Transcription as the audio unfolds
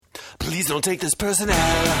Please don't take this person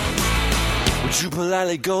out. Would you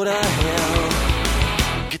politely go to hell?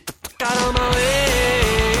 Get the fuck out of my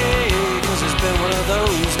way, 'cause it's been one of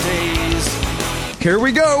those days. Here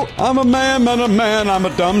we go. I'm a man, I'm a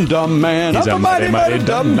dumb man. He's I'm a mighty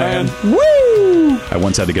dumb man. Woo! I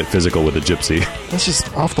once had to get physical with a gypsy. That's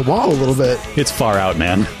just off the wall a little bit. It's far out,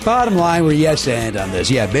 man. Bottom line, we're yes and on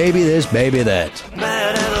this. Yeah, baby this, baby that.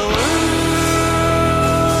 Mad at the world.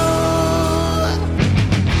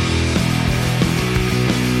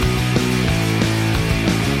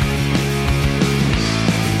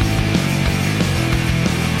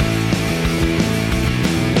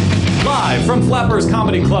 Live from Flappers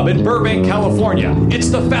Comedy Club in Burbank, California, it's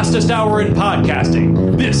the fastest hour in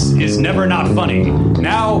podcasting. This is Never Not Funny.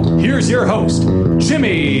 Now, here's your host,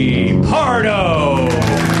 Jimmy Pardo.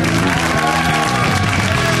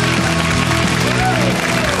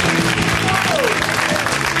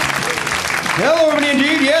 Hello, everybody,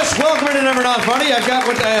 indeed. Yes, welcome to Never Not Funny. I've got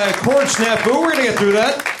what chord snafu. We're going to get through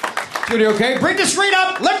that. It's going to be okay. Bring the string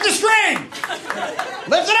up. Lift the string.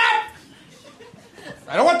 Lift it up.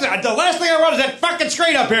 I don't want the last thing I want is that fucking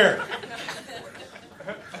string up here.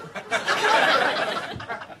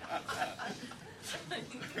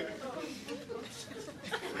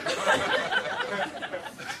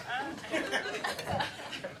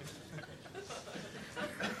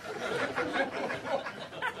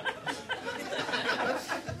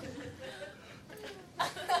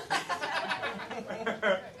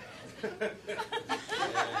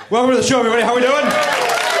 Welcome to the show, everybody. How we doing?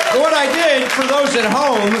 What I did, for those at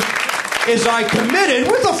home, is I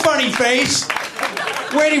committed with a funny face,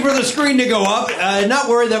 waiting for the screen to go up, not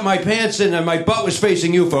worried that my pants and my butt was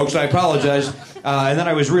facing you folks. I apologize. And then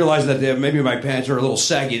I was realizing that maybe my pants are a little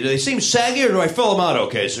saggy. Do they seem saggy, or do I fill them out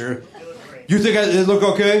okay, sir? You think they look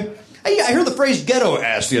okay? I heard the phrase ghetto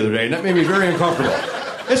ass the other day, and that made me very uncomfortable.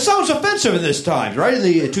 It sounds offensive in this time, right? In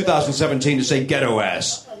the 2017 to say ghetto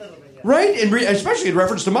ass. Right? Especially in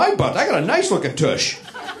reference to my butt. I got a nice-looking tush.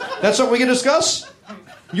 That's something we can discuss?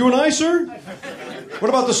 You and I, sir? What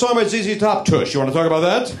about the song by ZZ Top, Tush? You want to talk about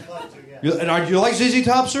that? Do you like ZZ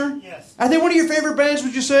Top, sir? Yes. Are they one of your favorite bands,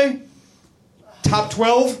 would you say? Top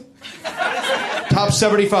 12? Top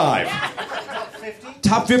 75? Top 50?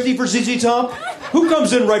 Top 50 for ZZ Top? Who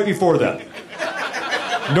comes in right before that?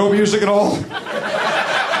 No music at all?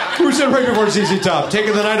 Who's in right before ZZ Top?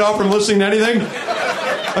 Taking the night off from listening to anything?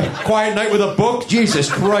 A quiet night with a book?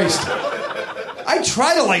 Jesus Christ. I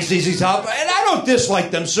try to like ZZ Top, and I don't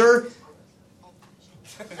dislike them, sir.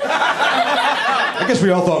 I guess we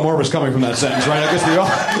all thought more was coming from that sentence, right? I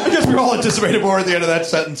guess we all anticipated more at the end of that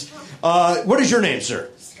sentence. What is your name, sir?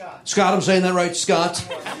 Scott. Scott, I'm saying that right? Scott?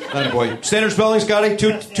 Not boy. Standard spelling, Scotty?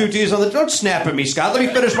 Two T's on the... Don't snap at me, Scott. Let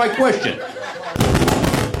me finish my question.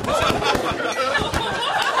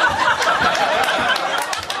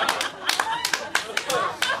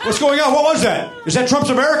 What's going on? What was that? Is that Trump's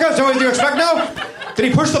America? Is that what you expect now? Did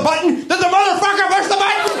he push the button? Did the motherfucker push the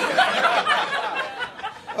button?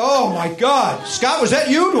 Oh, my God. Scott, was that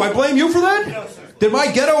you? Do I blame you for that? No, sir. Did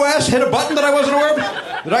my ghetto ass hit a button that I wasn't aware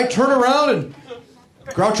of? Did I turn around and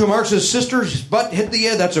Groucho Marx's sister's butt hit the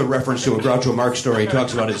air? That's a reference to a Groucho Marx story. He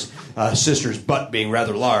talks about his sister's butt being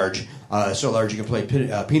rather large. So large you can play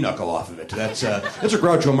pinochle off of it. That's a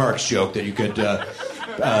Groucho Marx joke that you could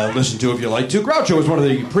listen to if you like to. Groucho was one of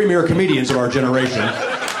the premier comedians of our generation.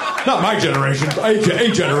 Not my generation, a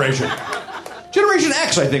generation. Generation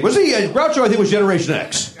X, I think. Was he? Groucho, I think, was Generation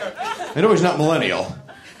X. I know he's not millennial.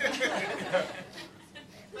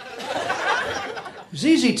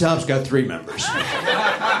 ZZ Top's got 3 members.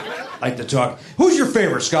 Like to talk. Who's your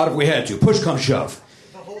favorite, Scott, if we had to? Push, come, shove.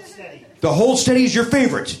 The Hold Steady. The Hold Steady is your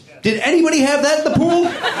favorite. Did anybody have that in the pool?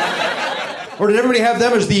 Or did everybody have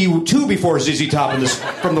them as the 2 before ZZ Top in this,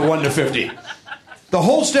 from the 1 to 50? The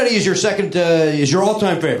Hold Steady is your second, is your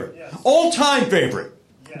all-time favorite. Yes. All-time favorite.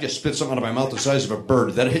 Yes. I just spit something out of my mouth the size of a bird.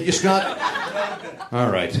 Did that hit you, Scott? All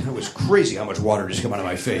right. That was crazy how much water just came out of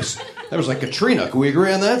my face. That was like Katrina. Can we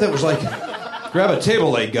agree on that? That was like, grab a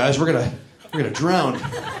table leg, guys. We're gonna drown.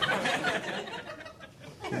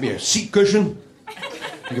 Maybe a seat cushion.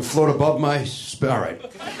 You can float above my... All right.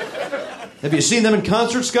 Have you seen them in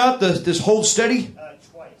concert, Scott? This Hold Steady?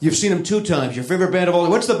 Twice. You've seen them 2 times. Your favorite band of all...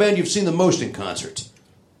 What's the band you've seen the most in concert?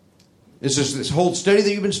 Is this Hold Steady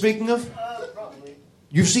that you've been speaking of? Probably.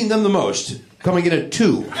 You've seen them the most, coming in at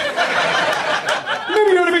 2. Maybe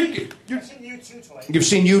you know what I mean? I've seen you 2 twice. You've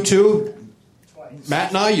seen U2? Twice. Matt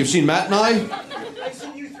and I? You've seen Matt and I? I've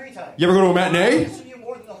seen you 3 times. You ever go to a matinee? I've seen you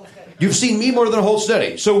more than the Hold Steady. You've seen me more than a Hold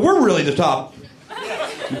Steady. So we're really the top.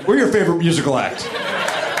 We're your favorite musical act.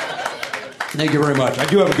 Thank you very much. I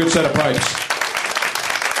do have a good set of pipes.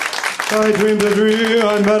 I dreamed a dream,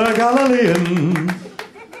 I met a Galilean,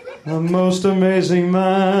 a most amazing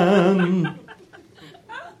man.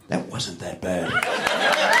 That wasn't that bad.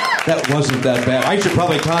 That wasn't that bad. I should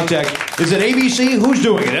probably contact, is it ABC? Who's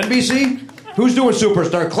doing it? NBC? Who's doing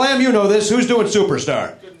Superstar? Clam, you know this. Who's doing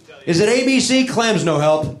Superstar? Is it ABC? Clam's no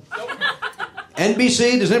help.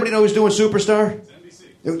 NBC? Does anybody know who's doing Superstar?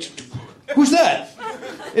 NBC. Who's that?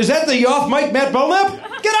 Is that the off mic Matt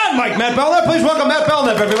Belknap? Get on mic, Matt Belknap. Please welcome Matt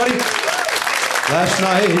Belknap, everybody. Last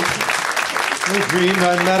night, I dreamed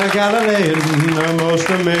I met a Galilean, a most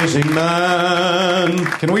amazing man.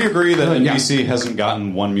 Can we agree that NBC hasn't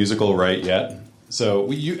gotten one musical right yet?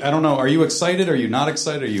 So, I don't know. Are you excited? Are you not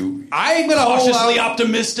excited? Are you I'm gonna cautiously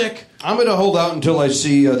optimistic? I'm going to hold out until I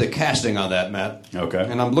see the casting on that, Matt. Okay.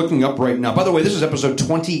 And I'm looking up right now. By the way, this is episode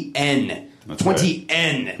 20N. That's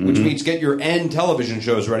 20N, which means get your N television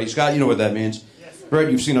shows ready. Scott, you know what that means. Right,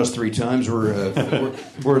 you've seen us 3 times. We're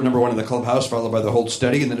number 1 in the clubhouse, followed by the Hold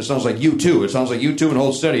Steady, and then it sounds like you two. It sounds like you two and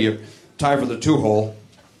Hold Steady. You're tied for the 2-hole.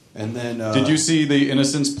 And then did you see the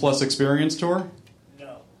Innocence Plus Experience tour?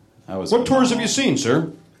 No. What tours have you seen,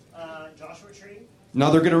 sir? Joshua Tree. Now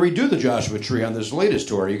they're going to redo the Joshua Tree on this latest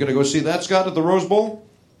tour. Are you going to go see that, Scott, at the Rose Bowl?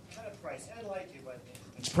 Kind of pricey. I like you, but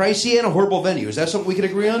It's pricey and a horrible venue. Is that something we can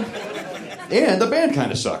agree on? And the band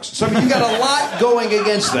kind of sucks. So I mean, you got a lot going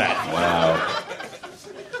against that. Wow.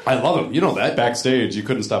 I love him. You know that. Backstage, you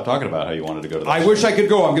couldn't stop talking about how you wanted to go to that. I wish I could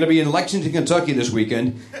go. I'm going to be in Lexington, Kentucky this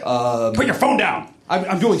weekend. Put your phone down!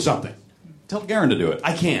 I'm doing something. Tell Garen to do it.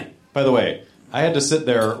 I can't. By the way, I had to sit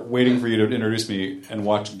there waiting for you to introduce me and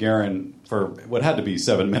watch Garen for what had to be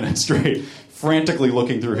 7 minutes straight, frantically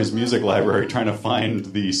looking through his music library trying to find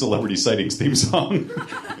the Celebrity Sightings theme song.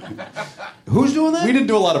 Who's doing that? We didn't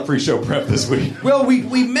do a lot of pre-show prep this week. Well,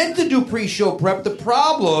 we meant to do pre-show prep. The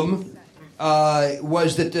problem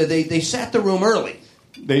was that they sat the room early.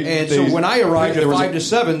 So when I arrived at 5 to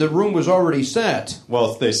 7, the room was already set.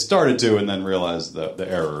 Well, they started to and then realized the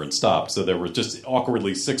error and stopped. So there were just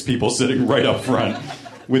awkwardly 6 people sitting right up front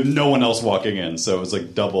with no one else walking in. So it was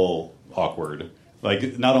like double awkward.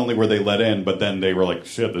 Like, not only were they let in, but then they were like,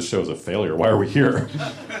 shit, this show's a failure. Why are we here?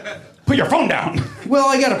 Put your phone down! Well,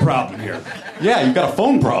 I got a problem here. Yeah, you've got a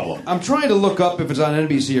phone problem. I'm trying to look up if it's on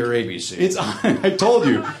NBC or ABC. It's on, I told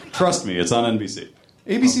you. Trust me, it's on NBC.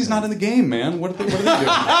 ABC's not in the game, man. What are they doing?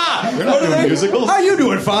 They're not doing musicals. How you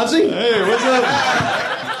doing, Fonzie? Hey, what's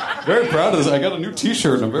up? Very proud of this. I got a new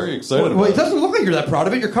T-shirt, and I'm very excited about Well, it it. doesn't look like you're that proud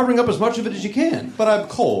of it. You're covering up as much of it as you can. But I'm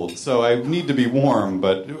cold, so I need to be warm.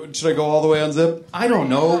 But should I go all the way unzip? I don't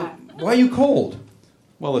know. Why are you cold?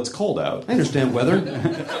 Well, it's cold out. I understand weather.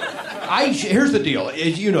 Here's the deal.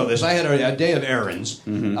 As you know this, I had a day of errands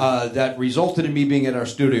that resulted in me being at our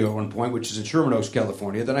studio at one point, which is in Sherman Oaks,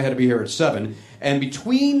 California. Then I had to be here at 7. And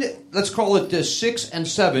between, let's call it 6 and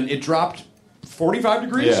 7, it dropped 45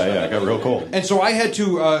 degrees. Yeah, it got real cold. And so I had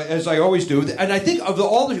to, as I always do, and I think of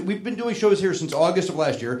we've been doing shows here since August of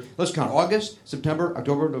last year. Let's count. August, September,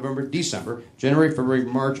 October, November, December, January, February,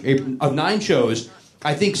 March, April. Of 9 shows,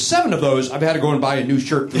 I think 7 of those I've had to go and buy a new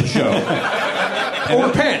shirt for the show. Or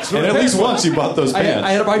pants. And at least once you bought those pants.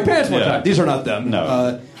 I had to buy pants one time. These are not them.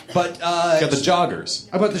 No. But got the joggers.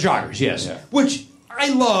 I bought the joggers, yes. Yeah. Which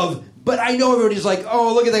I love, but I know everybody's like,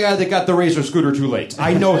 oh, look at the guy that got the Razor scooter too late.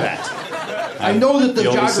 I know that. I know that the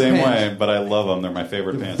feel jogger the same pants way, but I love them. They're my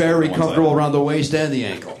favorite pants. very The ones comfortable I- around the waist and the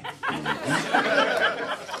ankle.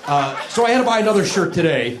 So I had to buy another shirt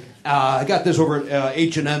today. I got this over at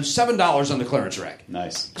H&M, $7 on the clearance rack.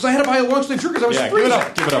 Nice. Because I had to buy a long sleeve shirt because I was Yeah, freezing.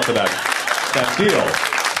 give it up for that deal.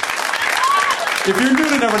 If you're new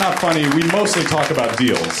to Never Not Funny, we mostly talk about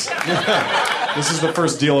deals. This is the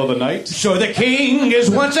first deal of the night. So the king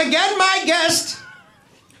is once again my guest.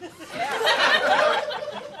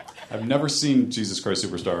 I've never seen Jesus Christ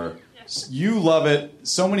Superstar. You love it.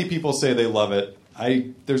 So many people say they love it.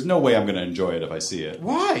 There's no way I'm going to enjoy it if I see it.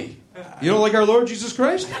 Why? You don't like our Lord Jesus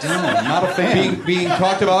Christ? No, I'm not a fan. Being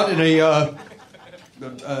talked about in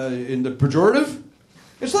the pejorative?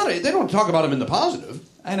 It's not. They don't talk about him in the positive.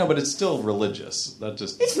 I know, but it's still religious.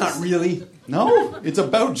 It's not really. No, it's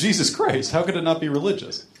about Jesus Christ. How could it not be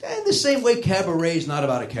religious? In the same way, cabaret is not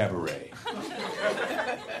about a cabaret.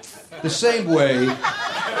 The same way,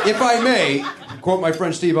 if I may, quote my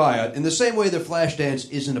friend Steve Iott, in the same way the Flashdance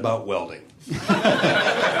isn't about welding.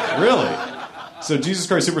 Really? So Jesus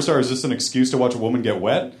Christ Superstar is just an excuse to watch a woman get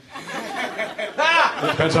wet?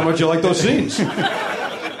 Depends how much you like those scenes.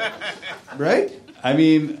 Right? I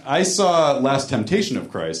mean, I saw Last Temptation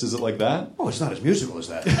of Christ. Is it like that? Oh, it's not as musical as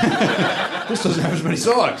that. This doesn't have as many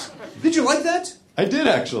songs. Did you like that? I did,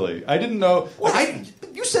 actually. I didn't know. Well,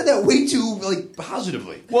 You said that way too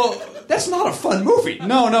positively. Well, that's not a fun movie.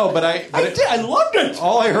 No, but I loved it.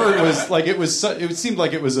 All I heard was it seemed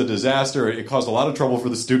like it was a disaster. It caused a lot of trouble for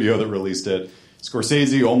the studio that released it.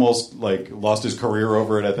 Scorsese almost lost his career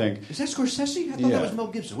over it, I think. Is that Scorsese? I thought that was Mel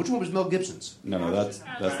Gibson. Which one was Mel Gibson's? No, that's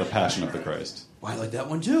The Passion of the Christ. Well, I like that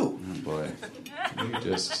one too. Oh boy,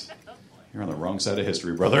 you're on the wrong side of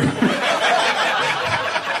history, brother.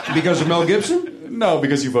 Because of Mel Gibson? No,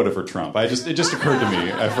 because you voted for Trump. It just occurred to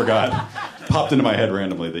me. I forgot. Popped into my head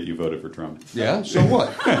randomly that you voted for Trump. Yeah. So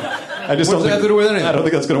what? I just What's that have to do with anything? I don't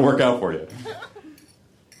think that's going to work out for you.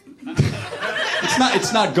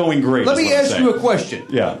 It's not going great. Let me ask you a question.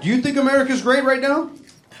 Yeah. Do you think America's great right now?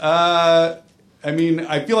 I mean,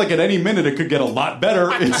 I feel like at any minute it could get a lot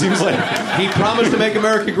better. It seems like he promised to make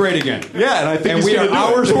America great again. Yeah, and I think we are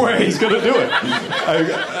hours away. He's going to do it.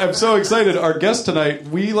 I'm so excited. Our guest tonight,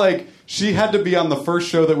 she had to be on the first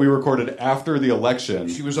show that we recorded after the election.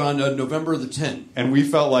 She was on November the 10th. And we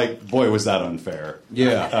felt like, boy, was that unfair.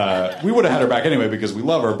 Yeah. We would have had her back anyway because we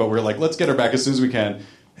love her, but we were like, let's get her back as soon as we can.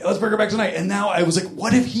 Hey, let's bring her back tonight. And now I was like,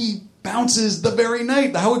 what if he bounces the very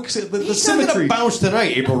night? The He's symmetry. not going to bounce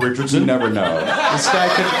tonight, April Richardson. You never know. This guy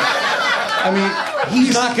can...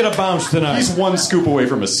 he's not going to bounce tonight. He's one scoop away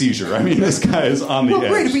from a seizure. I mean, this guy is on the edge.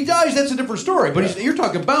 Great. If he dies, that's a different story. But you're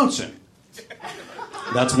talking bouncing.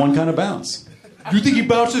 That's one kind of bounce. You think he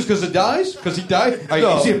bounces because it dies? Because he died?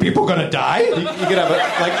 No. Is people going to die? You could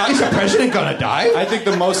have is the president going to die? I think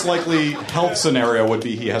the most likely health scenario would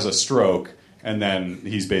be he has a stroke, and then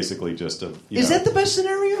he's basically just a... Is that the best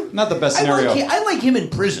scenario? Not the best scenario. I like him in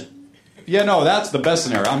prison. Yeah, no, that's the best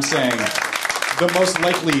scenario. I'm saying the most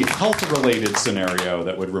likely health-related scenario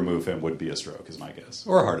that would remove him would be a stroke, is my guess.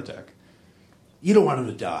 Or a heart attack. You don't want him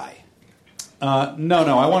to die.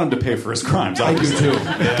 No, I want him to pay for his crimes. I do too.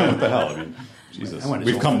 Yeah. What the hell? I mean, Jesus.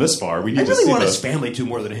 We've come this far. We need I really to see want his family to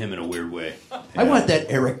more than him in a weird way. Yeah. I want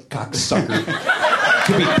that Eric cocksucker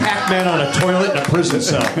to be Pac-Man on a toilet in a prison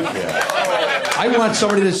cell. Yeah. I want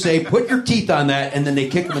somebody to say, put your teeth on that, and then they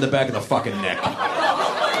kick him in the back of the fucking neck.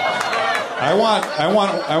 I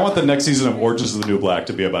want the next season of Orange is the New Black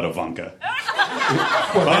to be about Ivanka.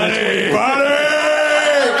 Buddy!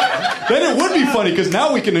 Then it would be funny, because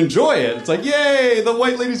now we can enjoy it. It's like, yay, the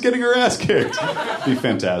white lady's getting her ass kicked. It'd be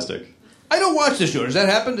fantastic. I don't watch the show. Does that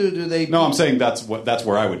happen? Do they? No, I'm saying that's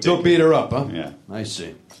where I would take Don't beat her up, huh? Yeah. I see.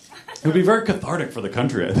 It would be very cathartic for the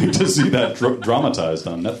country, I think, to see that dramatized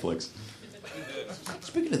on Netflix.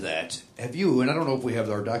 Speaking of that, have you? And I don't know if we have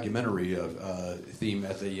our documentary theme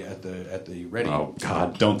at the ready. Oh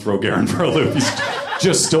God! Don't throw Garen for a loop. He's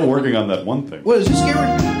just still working on that one thing. What is this,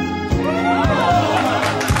 Garen?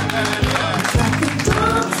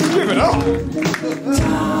 Give it up.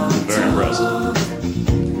 Very impressed.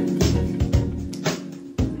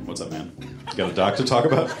 What's up, man? You got a doc to talk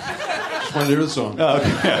about? Just wanted to hear the song. Oh, okay.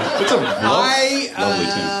 Yeah. It's a lovely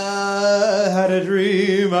tune. Had a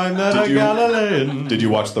dream I met a Galilean. Did you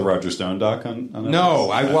watch the Roger Stone doc on Netflix? No,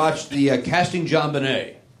 I watched the Casting John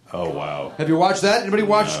Bonet. Oh, wow. Have you watched that? Anybody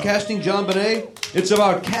watched Casting John Bonet? It's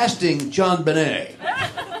about casting John Bonet.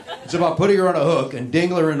 It's about putting her on a hook and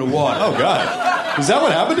dangling her in the water. Oh, God. Is that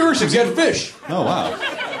what happened to her? She get fish. Oh, wow.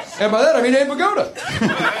 And by that, I mean Abe Vigoda.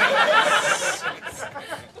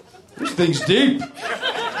 This thing's deep.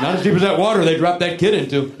 Not as deep as that water they dropped that kid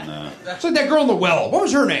into. No. It's like that girl in the well. What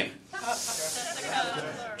was her name?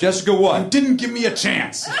 Jessica what? You didn't give me a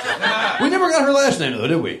chance. We never got her last name, though,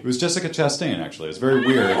 did we? It was Jessica Chastain, actually. It's very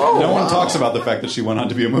weird. No one talks about the fact that she went on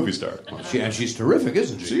to be a movie star. Well, she's terrific,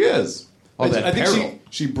 isn't she? She is. Oh, I think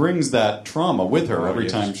she brings that trauma with her every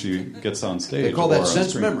time she gets on stage. They call that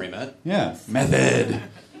sense memory, Matt. Yeah. Method.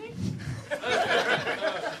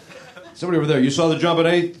 Somebody over there, you saw the John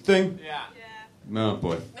Bonet thing? Yeah. Oh,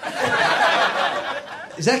 boy.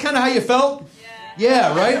 Is that kind of how you felt?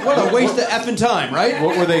 Yeah, right? What a waste of effing time, right?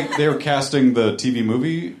 What were they? They were casting the TV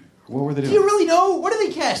movie? What were they doing? Do you really know? What are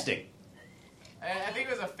they casting? I think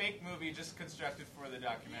it was a fake movie just constructed for the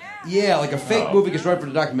documentary. Yeah, like a fake movie constructed for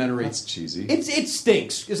the documentary. That's cheesy. It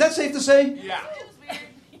stinks. Is that safe to say? Yeah. It was weird.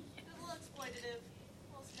 A little exploitative.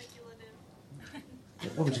 A little speculative.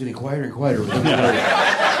 Well, it's getting quieter and quieter.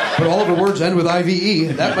 But all of the words end with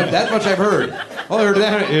IVE. That much I've heard. All I heard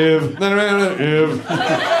that if.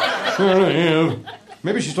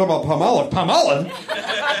 Maybe she's talking about palm olive. Palm olive?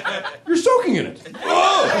 You're soaking in it.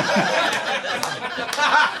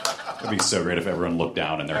 It'd be so great if everyone looked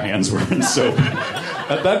down and their hands were in soap.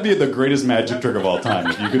 That'd be the greatest magic trick of all time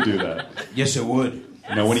if you could do that. Yes, it would.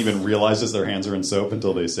 No one even realizes their hands are in soap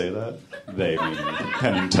until they say that. They mean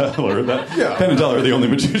Penn and Teller. Penn and Teller are the only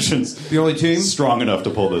magicians. The only team strong enough to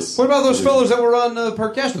pull this. What about those fellows that were on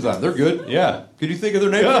Parkastathon? They're good. Yeah. Could you think of their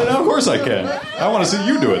names Yeah, right now? of course I can. I want to see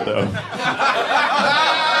you do it, though.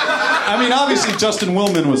 I mean, obviously, Justin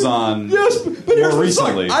Willman was on but more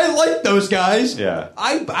recently. I like those guys. Yeah.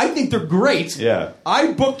 I think they're great. Yeah.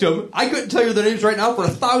 I booked them. I couldn't tell you their names right now for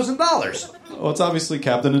 $1,000. Well, it's obviously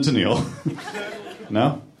Captain and Tennille.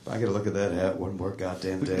 No? I gotta look at that hat one more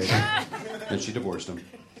goddamn day. Then she divorced him.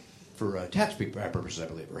 For tax purposes, I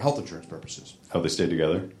believe, or health insurance purposes. How they stayed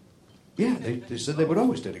together? Yeah, they said they would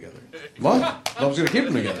always stay together. Love's gonna keep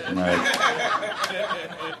them together.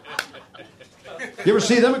 Right. You ever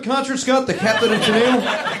see them at concert, Scott? The Captain and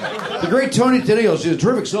Tennille? The great Tony Tennille. She's a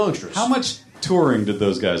terrific songstress. How much touring did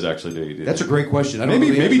those guys actually do? That's a great question. I don't know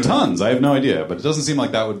the maybe answer to that. tons. I have no idea, but it doesn't seem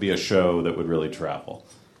like that would be a show that would really travel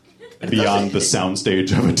beyond the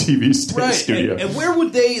soundstage of a TV studio. And where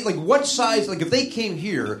would they, like, what size, like, if they came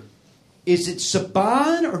here, is it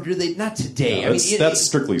Saban, or do they, not today? No, that's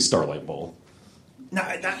strictly Starlight Bowl.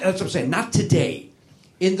 That's what I'm saying, not today.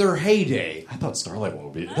 In their heyday. I thought Starlight Bowl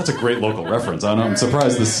would be, that's a great local reference. I don't know, I'm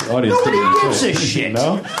surprised this audience Nobody didn't gives a shit.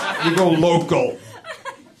 No? You go local.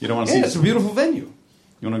 You don't want to Yeah, see... it's a beautiful venue.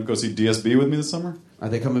 You want to go see DSB with me this summer? Are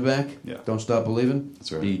they coming back? Yeah. Don't Stop Believing?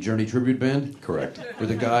 That's right. The Journey tribute band? Correct. Where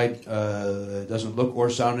the guy doesn't look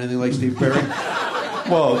or sound anything like Steve Perry?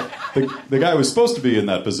 Well, the guy who's supposed to be in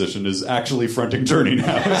that position is actually fronting Journey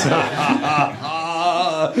now.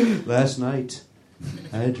 Last night,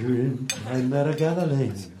 I dreamed I met a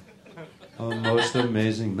Galilean, a most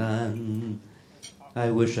amazing man.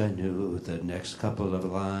 I wish I knew the next couple of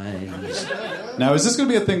lines. Now, is this going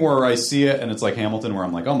to be a thing where I see it and it's like Hamilton, where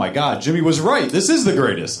I'm like, oh my God, Jimmy was right. This is the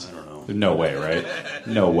greatest. I don't know. No way, right?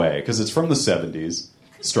 No way, because it's from the 70s.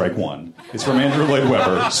 Strike one. It's from Andrew Lloyd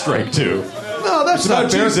Webber. Strike two. No, that's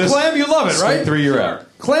not fair. Jesus. Clam, you love it, Strike right? three, you're out.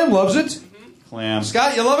 Clam loves it. Clam.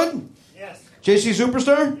 Scott, you love it? Yes. JC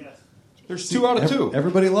Superstar? Yes. There's 2 out of 2.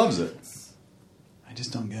 Everybody loves it. I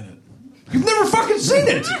just don't get it. You've never fucking seen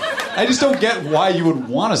it. I just don't get why you would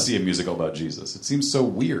want to see a musical about Jesus. It seems so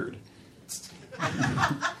weird.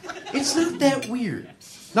 It's not that weird.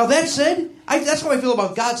 Now, that said, that's how I feel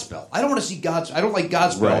about Godspell. I don't want to see I don't like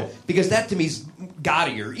Godspell Right. because that to me is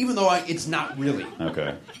gaudier, even though it's not really.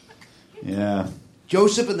 Okay. Yeah.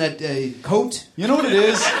 Joseph in that coat. You know what it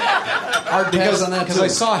is? Hard pass on that Because too. I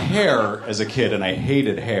saw Hair as a kid and I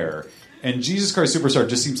hated Hair. And Jesus Christ Superstar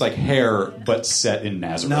just seems like Hair, but set in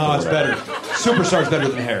Nazareth. No, or it's whatever. better. Superstar's better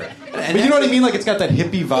than Hair. But you know what I mean? Like, it's got that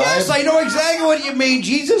hippie vibe. Yes, I know exactly what you mean.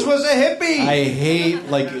 Jesus was a hippie. I hate,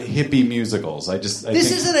 like, hippie musicals. This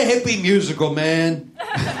This isn't a hippie musical, man.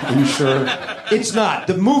 Are you sure? It's not.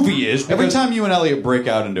 The movie is. Every because- time you and Elliot break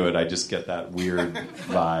out into it, I just get that weird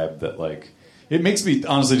vibe that, like... It makes me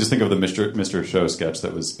honestly just think of the Mr. Show sketch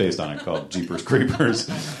that was based on it called Jeepers Creepers,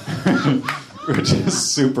 which is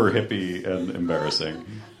super hippie and embarrassing.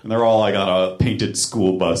 And they're all like on a painted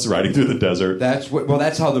school bus riding through the desert. That's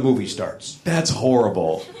how the movie starts. That's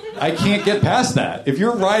horrible. I can't get past that. If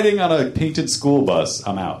you're riding on a painted school bus,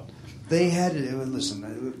 I'm out. They had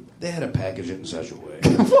to They had to package it in such a way.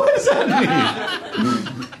 What does that mean?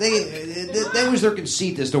 That was their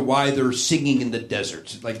conceit as to why they're singing in the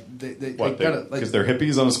desert. Like Because they're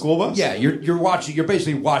hippies on a school bus? Yeah, you're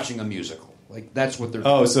basically watching a musical. Like that's what they're.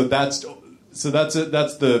 Oh, so that's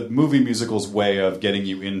the movie musical's way of getting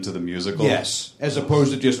you into the musical. Yes, as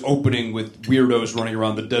opposed to just opening with weirdos running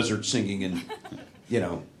around the desert singing and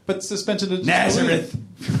But suspension of Nazareth.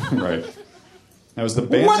 Right. That was the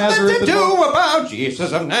band What Nazareth. did they do about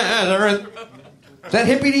Jesus of Nazareth? Is that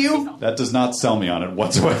hippie to you? That does not sell me on it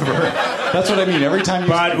whatsoever. That's what I mean. Every time you...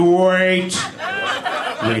 But wait.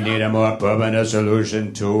 We need a more permanent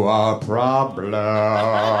solution to our problem.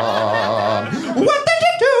 What did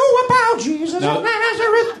you do about Jesus of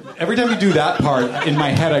Nazareth? Every time you do that part, in my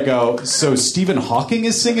head I go, so Stephen Hawking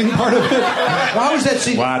is singing part of it? Why was that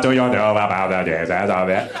scene? What do you know about Jesus of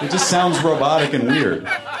it? It just sounds robotic and weird.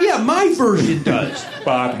 Yeah, my version does.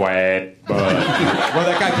 But wait, Well,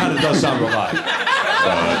 that guy kind of does sound robotic.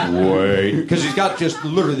 but wait. Because he's got just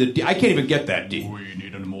literally the D. I can't even get that D. We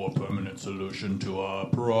need a more permanent solution to our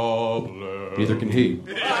problem. Neither can he.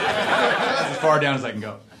 That's as far down as I can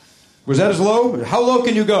go. Was that as low? How low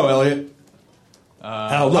can you go, Elliot?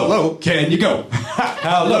 How low can you go?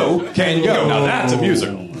 How low can you go? Now that's a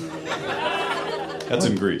musical. That's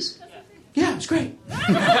in Greece. Yeah, it's great.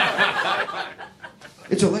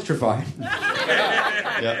 It's electrifying.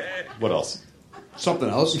 Yeah. What else? Something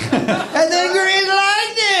else. And then green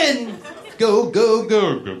lightning. Go, go,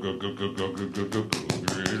 go. Go, go, go, go, go, go, go, go,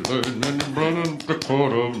 green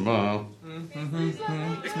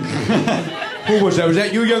Who was that? Was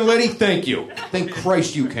that you, young lady? Thank you. Thank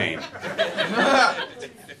Christ you came.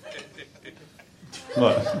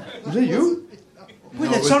 What? Was that you?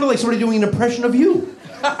 Wait, that sounded like somebody doing an impression of you.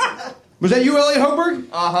 Was that you, Elliot Hochberg?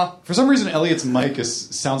 Uh-huh. For some reason, Elliot's mic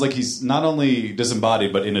sounds like he's not only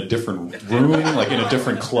disembodied, but in a different room, like in a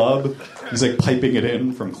different club. He's like piping it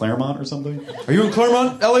in from Claremont or something. Are you in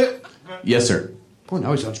Claremont, Elliot? Yes, sir. Oh,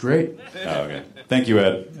 now he sounds great. Oh, okay. Thank you,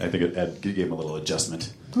 Ed. I think Ed gave him a little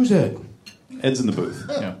adjustment. Who's Ed? Ed's in the booth.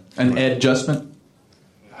 Yeah. An Ed adjustment?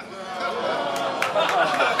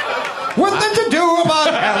 What to do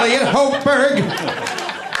about Elliot Hochberg?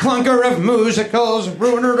 Clunker of musicals,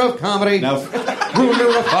 ruiner of comedy, ruiner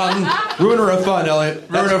of fun, Elliot.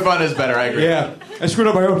 Ruiner of fun is better, I agree. Yeah, I screwed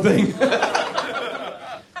up my own thing.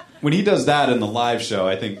 When he does that in the live show,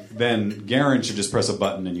 I think then Garen should just press a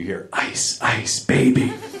button and you hear ice, ice,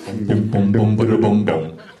 baby. Boom, boom, boom, boom, boom,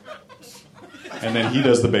 boom. And then he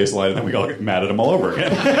does the bass line and then we all get mad at him all over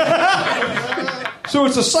again. So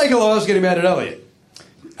it's a cycle of us getting mad at Elliot.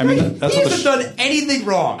 I mean, that's he what hasn't done anything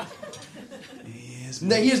wrong.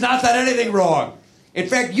 He has not done anything wrong. In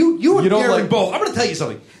fact, you and Garen both. I'm going to tell you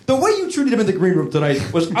something. The way you treated him in the green room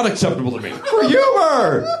tonight was unacceptable to me. For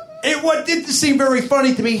humor. It didn't seem very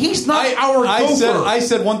funny to me. He's not our gopher. I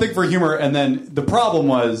said one thing for humor, and then the problem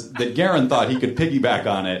was that Garen thought he could piggyback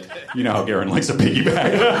on it. You know how Garen likes to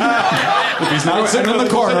piggyback. If he's not sitting in the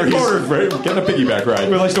corner, he's getting a piggyback ride.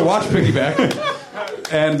 He likes to watch piggyback.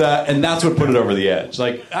 And that's what put it over the edge.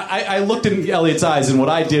 Like, I looked in Elliot's eyes, and what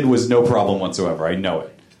I did was no problem whatsoever. I know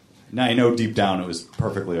it. Now I know deep down it was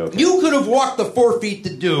perfectly okay. You could have walked the 4 feet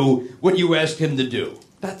to do what you asked him to do.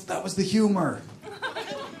 That was the humor.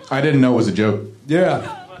 I didn't know it was a joke.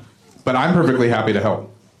 Yeah. But I'm perfectly happy to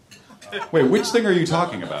help. Wait, which thing are you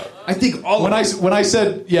talking about? I think all when I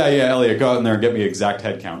said, yeah, Elliot, go out in there and get me exact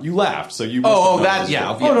head count, you laughed, so you... Oh, no,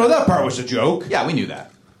 that part was a joke. Yeah, we knew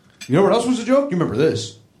that. You know what else was a joke? You remember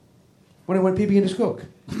this? When I went peeping in his Coke.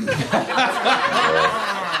 And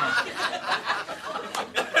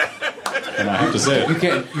I have to say it. You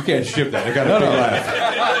can't ship that. I got a big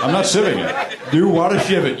laugh. I'm not shipping it. Do you want to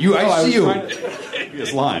ship it? I see you.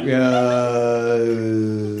 This line.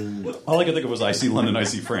 All I could think of was I see London, I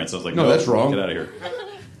see France. I was like, no, that's wrong. Get out of here.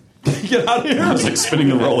 Get out of here. I was like spinning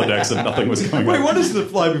the Rolodex and nothing was going on. Wait, what is the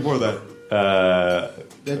fly before that? I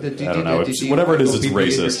don't know. Whatever it is, it's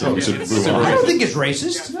racist. And we should move on. I don't think it's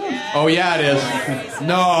racist. No. Oh, yeah, it is.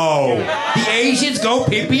 No. The Asians go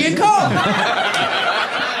pee-pee and come.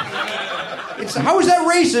 How is that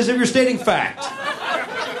racist if you're stating fact?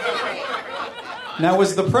 Now,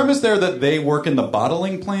 was the premise there that they work in the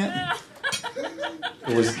bottling plant?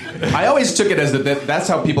 I always took it as that's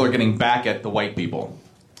how people are getting back at the white people.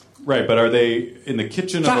 Right, but are they in the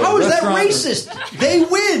kitchen so of a how is that restaurant? Racist? They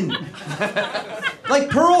win.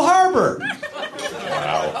 Like Pearl Harbor.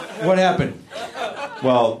 Wow. What happened?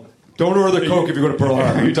 Well, don't order the Coke if you go to Pearl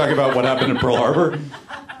Harbor. Are you talking about what happened in Pearl Harbor?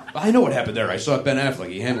 I know what happened there. I saw Ben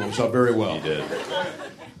Affleck. He handled himself very well. He did.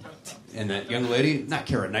 And that young lady, not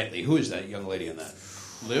Keira Knightley. Who is that young lady in that?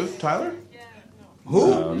 Liv Tyler?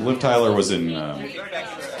 Who? Liv Tyler was in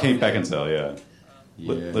Kate Beckinsale, yeah.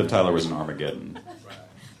 Liv Tyler was in Armageddon.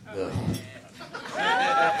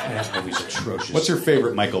 That movie's atrocious. What's your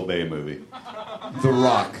favorite Michael Bay movie? The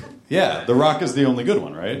Rock. Yeah, The Rock is the only good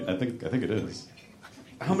one, right? I think it is.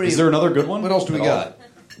 How many? Is there another good one? What else do we got?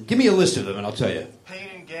 Give me a list of them, and I'll tell you. Pain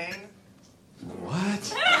and Gain.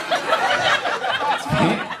 What?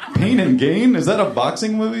 Pain and Gain? Is that a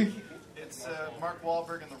boxing movie? It's Mark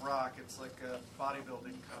Wahlberg and The Rock. It's like a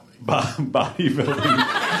bodybuilding comedy. Bodybuilding.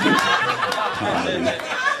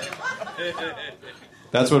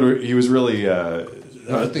 That's what he was really. No,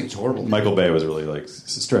 that thing's horrible. Michael Bay was really like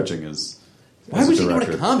stretching his. Why was he doing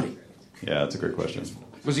a comedy? Yeah, that's a great question.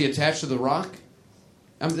 Was he attached to The Rock?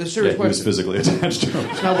 That's a serious question. He was physically attached to him.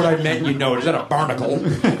 That's not what I meant, you know. Is that a barnacle?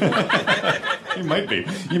 He might be.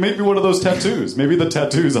 He might be one of those tattoos. Maybe the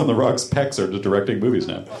tattoos on The Rock's pecs are just directing movies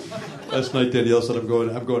now. Last night, Danielle said, I'm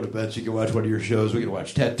going to bed so you can watch one of your shows. We can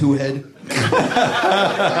watch Tattoo Head.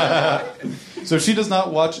 So she does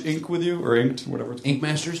not watch Ink with you? Or Inked, whatever it's called? Ink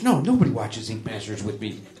Masters? No, nobody watches Ink Masters with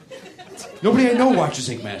me. Nobody I know watches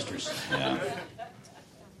Ink Masters. Yeah.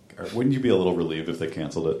 Wouldn't you be a little relieved if they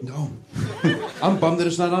canceled it? No. I'm bummed that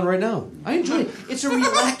it's not on right now. I enjoy it. It's a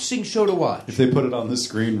relaxing show to watch. If they put it on the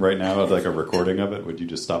screen right now, like a recording of it, would you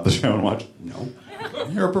just stop the show and watch? No.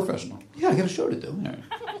 You're a professional. Yeah, I got a show to do. Yeah.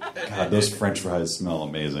 God, those French fries smell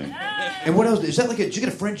amazing. And what else? Is that like did you get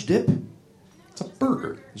a French dip? It's a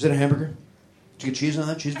burger. Is it a hamburger? Did you get cheese on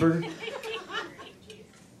that? Cheeseburger?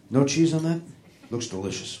 No cheese on that? Looks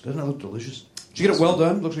delicious. Doesn't it look delicious? Did you get it well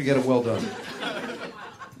done? Looks like you got it well done.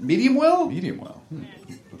 Medium well? Medium well.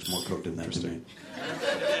 Looks more cooked than that to me.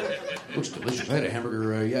 Looks delicious. I had a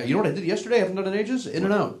hamburger. You know what I did yesterday? I haven't done it in ages. In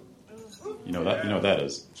and Out. You know what that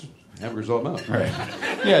is. Hamburger's all about. Right.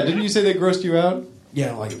 Yeah. Didn't you say they grossed you out? Yeah, I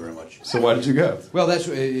don't like it very much. So why did you go? Well, that's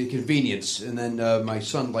convenience. And then my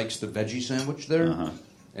son likes the veggie sandwich there.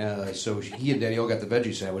 So he and Daddy all got the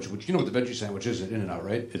veggie sandwich, which you know what the veggie sandwich is at In-N-Out,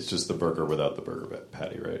 right? It's just the burger without the burger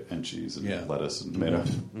patty, right? And cheese and lettuce and tomato.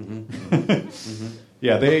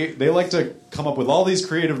 Yeah, they like to come up with all these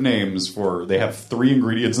creative names for. They have 3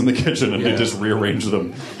 ingredients in the kitchen and they just rearrange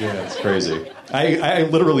them. Yeah, it's crazy. I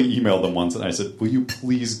literally emailed them once and I said, "Will you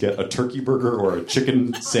please get a turkey burger or a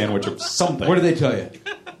chicken sandwich or something?" What did they tell you?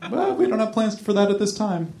 Well, we don't have plans for that at this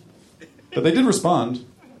time. But they did respond.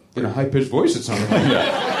 In a high-pitched voice, it sounded like.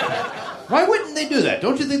 Why wouldn't they do that?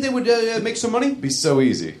 Don't you think they would make some money? It'd be so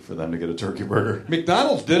easy for them to get a turkey burger.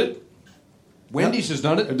 McDonald's did it. Wendy's has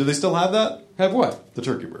done it. Do they still have that? Have what? The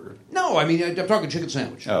turkey burger. No, I mean, I'm talking chicken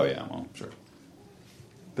sandwich. Oh, yeah, well, sure.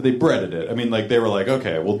 But they breaded it. I mean, like, they were like,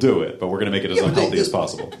 okay, we'll do it, but we're going to make it as unhealthy as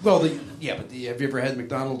possible. Well, have you ever had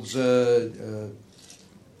McDonald's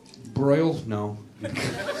broiled? No. I know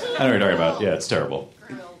what you're talking about. Yeah, it's terrible.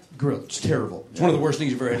 Grilled. It's terrible. It's one of the worst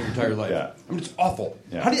things you've ever had in your entire life. Yeah. I mean, it's awful.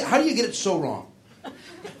 Yeah. How do you get it so wrong?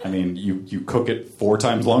 I mean, you cook it 4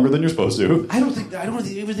 times longer than you're supposed to. I don't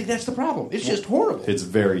even think that's the problem. It's just horrible. It's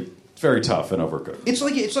very tough and overcooked. It's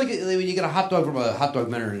like when you get a hot dog from a hot dog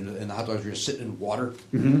vendor and the hot dogs are just sitting in water.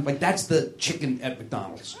 Mm-hmm. Like that's the chicken at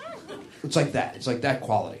McDonald's. It's like that. It's like that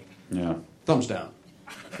quality. Yeah. Thumbs down.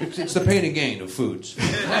 It's the pain and gain of foods. All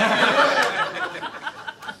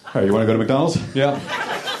right, you want to go to McDonald's? Yeah.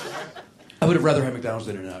 I would have rather had McDonald's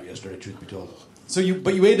than In-N-Out yesterday, truth be told.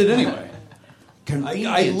 But you ate it anyway.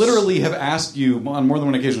 I literally have asked you on more than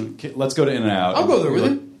one occasion, let's go to In-N-Out. I'll go there with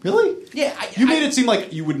you. Really? Yeah. You made it seem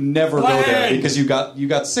like you would never go there because you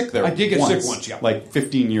got sick there. I did get sick once, yeah. Like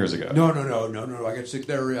 15 years ago. No. I got sick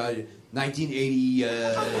there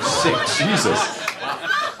 1986. Jesus.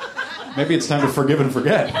 Maybe it's time to forgive and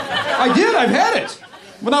forget. I did. I've had it.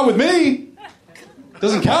 But not with me.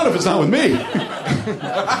 Doesn't count if it's not with me.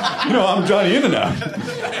 You know, I'm Johnny In-N-Out.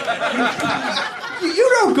 You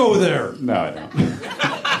don't go there. No, I don't.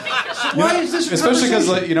 Why is this? Especially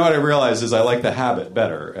because you know what I realized is I like the Habit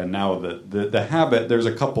better, and now the Habit there's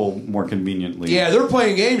a couple more conveniently. Yeah, they're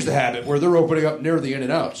playing games. The Habit where they're opening up near the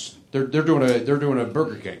In-N-Outs. They're doing a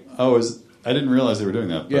Burger King. Oh, I didn't realize they were doing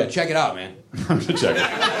that. Yeah, check it out, man. I'm gonna check it.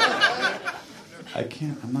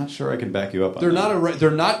 I'm not sure I can back you up on that. They're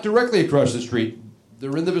not directly across the street.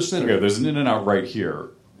 They're in the vicinity. Okay, there's an In-N-Out right here.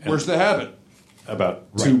 Where's the Habit?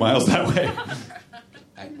 About 2 miles that way.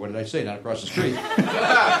 What did I say? Not across the street.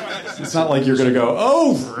 It's not like you're going to go,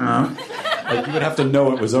 oh! Like, you would have to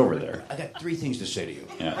know it was over there. I got 3 things to say to you.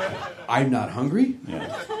 Yeah. I'm not hungry.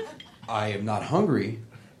 Yeah. I am not hungry,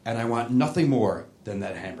 and I want nothing more than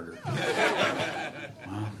that hamburger.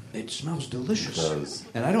 Wow. It smells delicious. It does.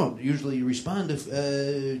 And I don't usually respond to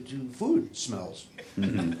food smells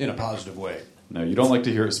in a positive way. No, you don't like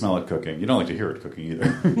to smell it cooking. You don't like to hear it cooking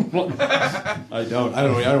either. I don't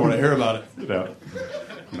want to hear about it. You don't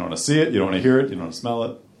want to see it. You don't want to hear it. You don't want to smell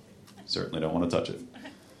it. You certainly don't want to touch it.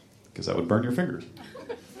 Because that would burn your fingers.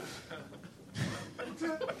 Did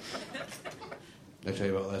I tell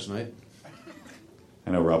you about last night?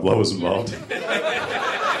 I know Rob Lowe was involved.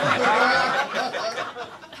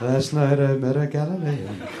 Last night I met a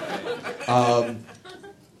Galilean.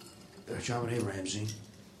 John A. Ramsey.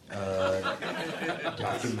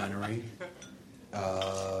 Documentary.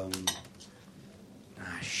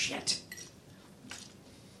 Shit.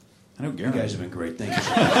 I know You Garen. guys have been great. Thank you.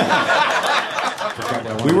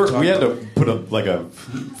 We had to put a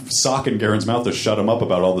sock in Garen's mouth to shut him up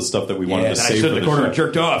about all the stuff that we wanted to save. I stood in the corner and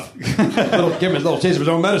jerked off. Give him a little taste of his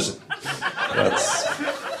own medicine.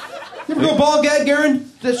 You ever go ball gag,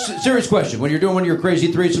 Garen? That's a serious question. When you're doing one of your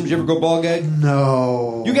crazy threesomes, you ever go ball gag?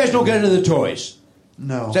 No. You guys don't get into the toys.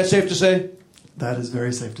 No. Is that safe to say? That is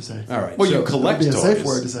very safe to say. All right. Well, you collect That'd be a toys. safe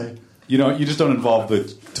word to say. You just don't involve the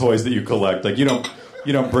toys that you collect. Like you don't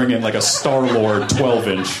bring in like a Star-Lord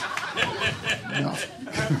 12-inch. No.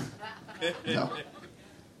 No.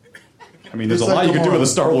 I mean, there's a lot you can do with a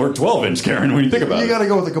Star-Lord 12-inch, Karen, when you think about it. You got to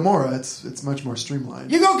go with the Gamora. It's much more streamlined.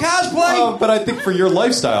 You go cosplay? But I think for your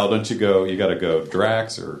lifestyle, don't you got to go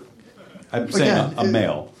Drax or... I'm saying a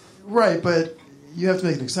male. Right, but you have to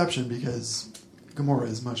make an exception because Gamora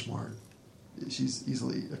is much more... She's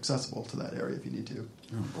easily accessible to that area if you need to.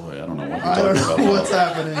 Oh, boy, I don't know what you're I talking don't about. know what's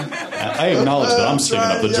happening. I acknowledge that I'm sticking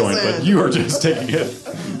up the Yes, joint, I but am. you are just taking it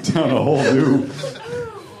down a whole new...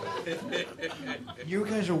 You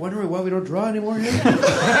guys are wondering why we don't draw anymore here?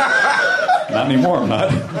 Not anymore, I'm not.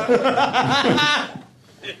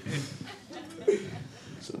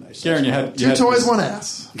 So nice. Karen, you had... Two toys, one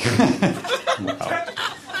ass. Wow.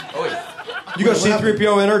 You got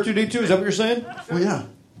C-3PO and R2-D2? Is that what you're saying? Well, yeah.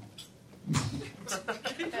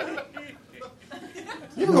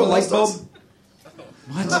 You ever go light bulb?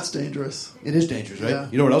 What? That's dangerous. It is dangerous, right? Yeah.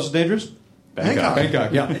 You know what else is dangerous?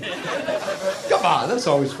 Bangkok, yeah. Come on, that's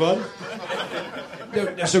always fun.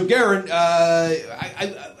 So, Garen,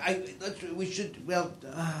 we should,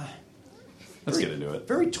 Let's get into it.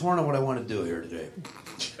 Very torn on what I want to do here today.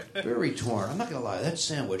 Very torn. I'm not going to lie. That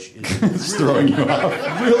sandwich is It's throwing you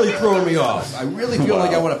off. really throwing me off. I really feel Wow.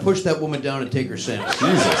 like I want to push that woman down and take her sandwich.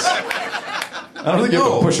 Jesus. I don't think you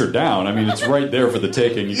have to push her down. I mean, it's right there for the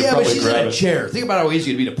taking. You can Yeah, but probably she's in grab a it. chair. Think about how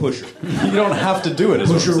easy it'd be to push her. You don't have to do it.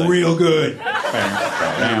 Push her real good.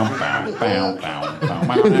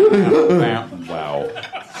 Wow.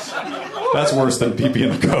 That's worse than pee-pee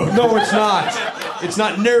in the coat. No, it's not. It's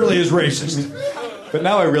not nearly as racist. But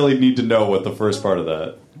now I really need to know what the first part of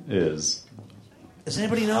that is. Does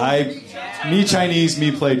anybody know? Me Chinese,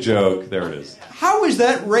 me play joke. There it is. How is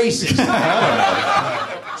that racist?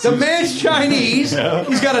 The man's Chinese. Yeah.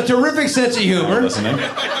 He's got a terrific sense of humor. I'm listening.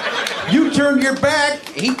 You turn your back.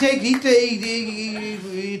 He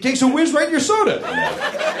takes a whiz right in your soda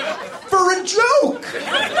for a joke.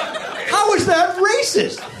 How is that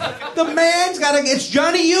racist? The man's got it's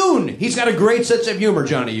Johnny Yoon. He's got a great sense of humor,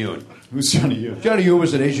 Johnny Yoon. Who's Johnny Yoon? Johnny Yoon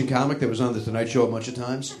was an Asian comic that was on the Tonight Show a bunch of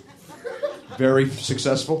times. Very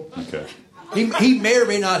successful. Okay. He may or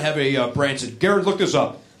may not have a Branson. Garrett, look this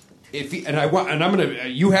up.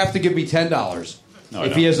 You have to give me $10 No,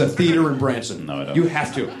 if he has a theater in Branson. No, I don't. You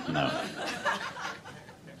have to. No.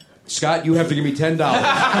 Scott, you have to give me $10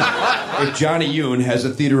 if Johnny Yoon has a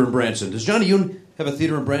theater in Branson. Does Johnny Yoon have a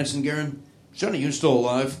theater in Branson, Garen? Is Johnny Yoon still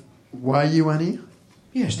alive? Y-U-N-E?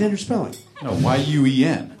 Yeah, standard spelling. No,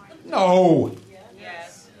 Y-U-E-N. No.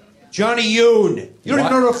 Johnny Yoon. You don't even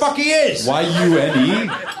know who the fuck he is. Y-U-N-E?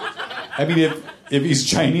 I mean, if he's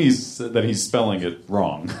Chinese, then he's spelling it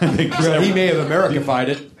wrong. I think He may have Americanified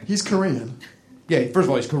it. He's Korean. Yeah, first of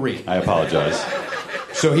all, he's Korean. I apologize.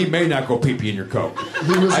 So he may not go pee-pee in your coat.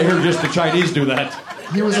 I heard just the Chinese do that.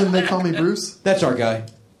 He was in They Call Me Bruce? That's our guy.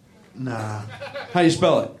 Nah. How do you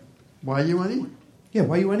spell it? Y-U-N-E? Yeah,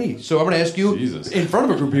 Y-U-N-E. So I'm going to ask you, in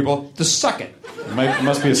front of a group of people, to suck it. It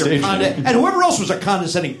must be a stage name. And whoever else was a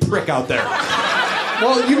condescending prick out there.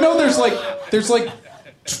 Well, you know, there's like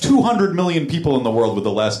 200 million people in the world with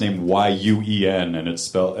the last name Y-U-E-N, and it's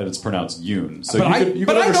pronounced Yoon. So I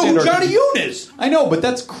know who Johnny Yoon is. I know, but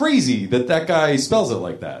that's crazy that guy spells it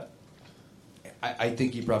like that. I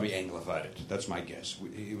think he probably Anglified it. That's my guess.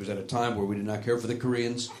 He was at a time where we did not care for the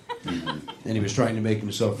Koreans, and he was trying to make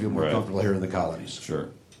himself feel more comfortable here in the colonies. Sure.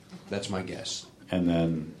 That's my guess. And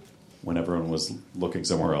then, when everyone was looking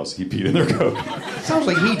somewhere else, he peed in their coat. Sounds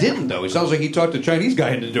like he didn't, though. It sounds like he talked a Chinese guy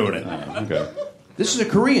into doing it. Okay. This is a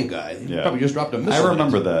Korean guy. He probably just dropped a missile. I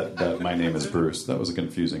remember that My Name is Bruce. That was a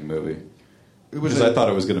confusing movie. Because I thought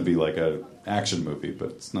it was going to be like an action movie,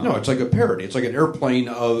 but it's not. No, it's like a parody. It's like an airplane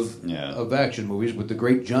of action movies with the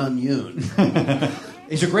great John Yoon.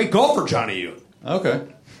 He's a great golfer, Johnny Yoon. Okay.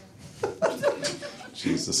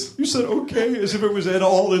 Jesus. You said okay as if it was at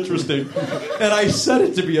all interesting. And I said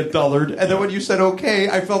it to be a dullard, and then when you said okay,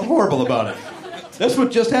 I felt horrible about it. That's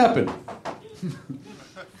what just happened.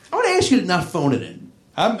 I want to ask you to not phone it in.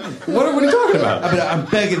 What are you talking about? I'm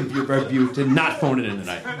begging you to not phone it in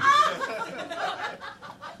tonight.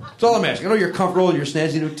 That's all I'm asking. I know you're comfortable in your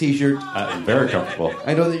snazzy new T-shirt. I'm very comfortable.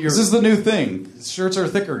 I know that you're... This is the new thing. Shirts are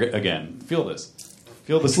thicker again. Feel this.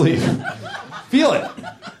 Feel the sleeve. Feel it.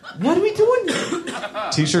 What are we doing?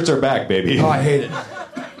 T-shirts are back, baby. Oh, I hate it.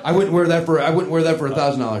 I wouldn't wear that for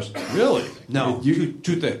 $1,000. Really? No,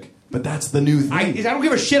 too thick. But that's the new thing. I don't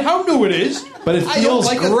give a shit how new it is. But it feels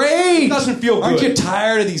great. It doesn't feel good. Aren't you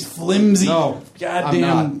tired of these flimsy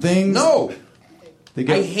goddamn things? No.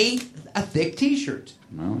 I hate a thick T-shirt.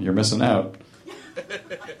 Well, you're missing out.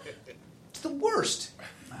 It's the worst.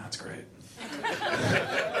 That's great.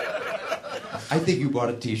 I think you bought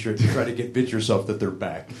a T-shirt to try to convince yourself that they're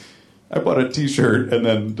back. I bought a T-shirt and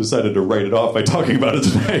then decided to write it off by talking about it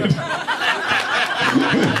tonight.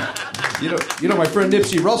 You know, my friend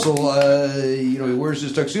Nipsey Russell. He wears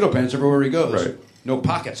his tuxedo pants everywhere he goes. Right. No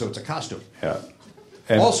pockets, so it's a costume. Yeah.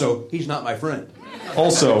 And also, he's not my friend.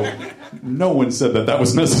 Also, no one said that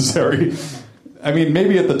was necessary. I mean,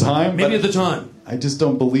 maybe at the time. Maybe at the time. I just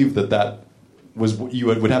don't believe that was you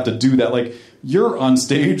would have to do that. Like, you're on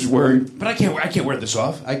stage wearing. But I can't wear this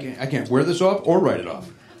off. I can't wear this off or write it off.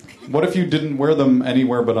 What if you didn't wear them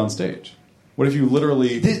anywhere but on stage? What if you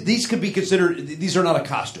literally... These could be considered... These are not a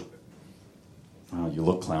costume. Oh, you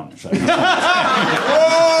look clownish. Oh,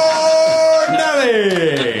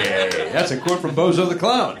 Nelly! That's a quote from Bozo the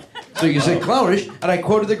Clown. So you said clownish, and I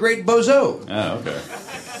quoted the great Bozo. Oh, okay.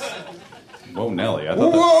 Whoa, Nelly. I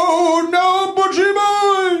thought Whoa, no, Butchie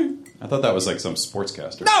boy! I thought that was like some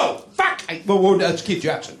sportscaster. No! Fuck! Whoa, that's Keith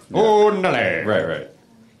Jackson. Yeah. Oh, Nelly! Right.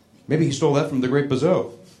 Maybe he stole that from the great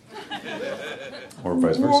Bozo. Or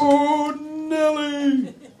vice versa. Oh,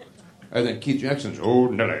 Nelly! And then Keith Jackson's, oh,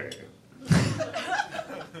 Nelly.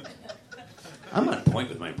 I'm on point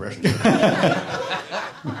with my impression.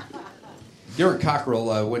 Derek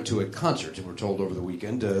Cockrell went to a concert, we're told, over the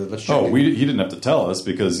weekend. Let's check. He didn't have to tell us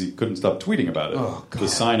because he couldn't stop tweeting about it. Oh, God. The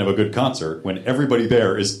sign of a good concert when everybody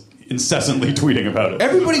there is incessantly tweeting about it.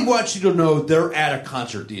 Everybody wants you to know they're at a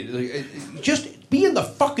concert. Just be in the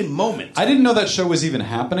fucking moment. I didn't know that show was even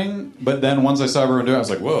happening, but then once I saw everyone do it, I was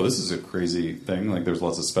like, whoa, this is a crazy thing. Like, there's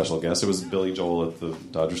lots of special guests. It was Billy Joel at the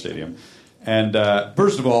Dodger Stadium. And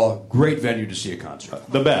first of all, great venue to see a concert.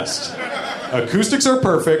 The best. Acoustics are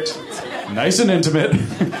perfect. Nice and intimate.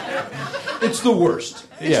 It's the worst.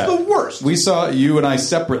 It's the worst. You and I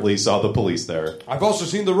separately saw the Police there. I've also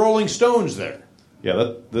seen the Rolling Stones there.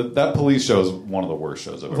 Yeah, that Police show is one of the worst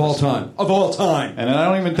shows I've ever seen. Of all time. And I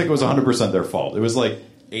don't even think it was 100% their fault. It was like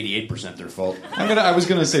 88% their fault. I was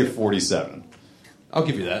gonna say 47. I'll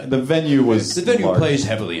give you that. The venue was large. Plays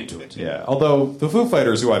heavily into it. Yeah, although the Foo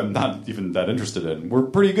Fighters, who I'm not even that interested in, were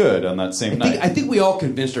pretty good on that same night. I think we all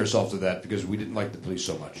convinced ourselves of that because we didn't like the Police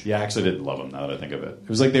so much. Yeah, I actually didn't love them now that I think of it. It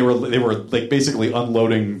was like they were like basically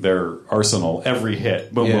unloading their arsenal every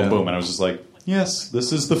hit, boom, boom, boom, and I was just like, yes,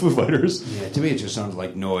 this is the Foo Fighters. Yeah, to me it just sounded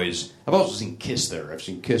like noise. I've also seen Kiss there. I've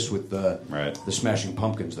seen Kiss with the Smashing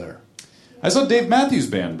Pumpkins there. I saw Dave Matthews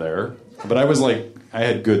Band there, but I was like, I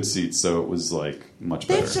had good seats, so it was like much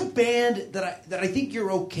better. That's a band that I think you're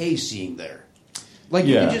okay seeing there. Like,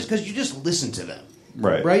 because you just listen to them.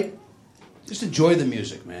 Right. Right? Just enjoy the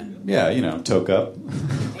music, man. Yeah, toke up.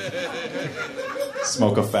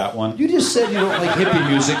 Smoke a fat one. You just said you don't like hippie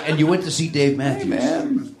music, and you went to see Dave Matthews. Hey,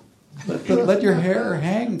 man. Let your hair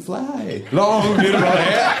hang, fly. Long little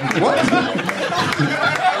hair. What?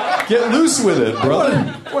 Get loose with it,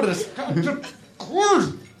 brother. What is...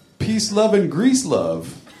 Peace, love, and grease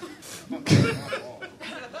love.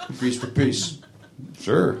 Grease for peace.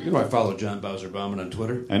 Sure. You know I follow John Bowser Bauman on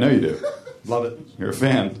Twitter. I know you do. Love it. You're a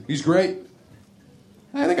fan. He's great.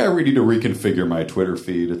 I think I really need to reconfigure my Twitter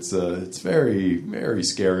feed. It's very, very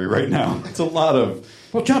scary right now. It's a lot of...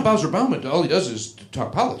 Well, John Bowser Bauman, all he does is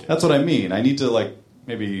talk politics. That's what I mean. I need to,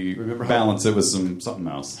 maybe balance it with something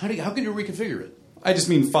else. How can you reconfigure it? I just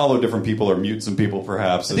mean follow different people or mute some people,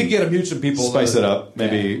 perhaps. I think you got to mute some people. Spice it up.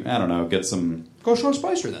 Maybe, I don't know, get some... Go Sean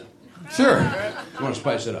Spicer, then. Sure. You want to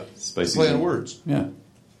spice it up. Spicy. Play on words. Yeah.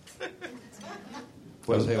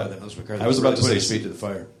 I was about to say speed to the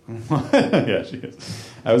fire. Yeah, she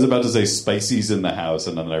is. I was about to say Spicy's in the house,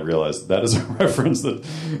 and then I realized that is a reference that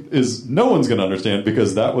is no one's going to understand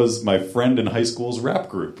because that was my friend in high school's rap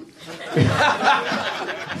group.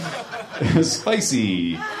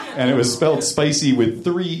 Spicy. And it was spelled spicy with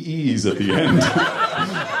 3 E's at the end.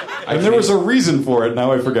 And there was a reason for it.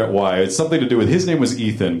 Now I forget why. It's something to do with his name was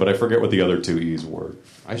Ethan, but I forget what the other 2 E's were.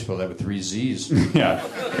 I spelled that with 3 Z's. Yeah,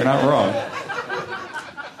 you're not wrong.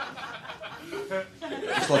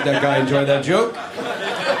 Let's let that guy enjoy that joke.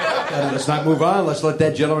 Let's not move on. Let's let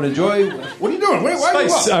that gentleman enjoy. What are you doing? Why are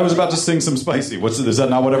you up? I was about to sing some Spicy. Is that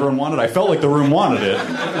not what everyone wanted? I felt like the room wanted it.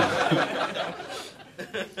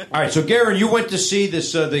 All right, so Garen, you went to see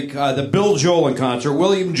this the Bill Joel in concert,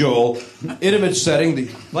 William Joel, intimate setting,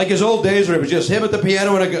 like his old days where it was just him at the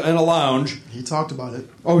piano in a lounge. He talked about it.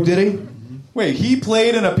 Oh, did he? Mm-hmm. Wait, he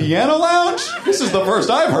played in a piano lounge? This is the first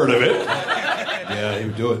I've heard of it. Yeah, he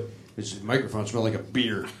would do it. His microphone smelled like a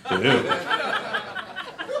beer.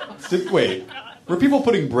 Wait, were people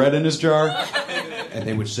putting bread in his jar? And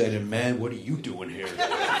they would say to him, "Man, what are you doing here?"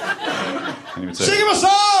 And he would say, "Sing him a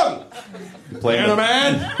song!" Piano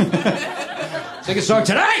man! Sing a song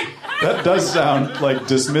tonight! That does sound like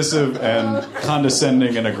dismissive and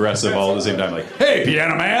condescending and aggressive all at the same time. Like, hey,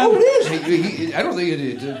 piano man! Oh, it is. I don't think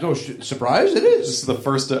it's no surprise. It is. This is the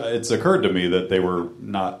first it's occurred to me that they were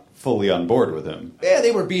not fully on board with him. Yeah,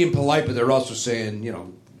 they were being polite, but they're also saying,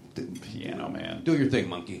 piano man, do your thing,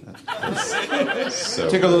 monkey. So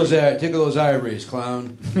tickle those ivories,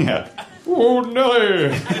 clown. Yeah. Oh,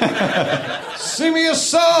 Nelly! Sing me a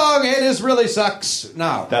song. It really sucks.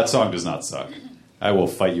 Now that song does not suck. I will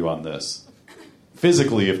fight you on this,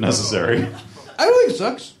 physically if necessary. I don't think it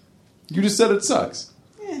sucks. You just said it sucks.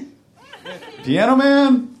 Piano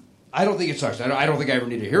man. I don't think it sucks. I don't think I ever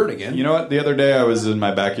need to hear it again. You know what? The other day I was in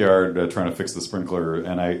my backyard trying to fix the sprinkler,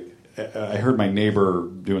 and I heard my neighbor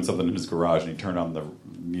doing something in his garage, and he turned on the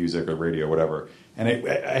music or radio or whatever. And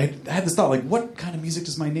I had this thought, like, what kind of music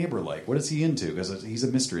does my neighbor like? What is he into? Because he's a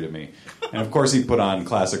mystery to me. And of course he put on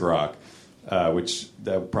classic rock, which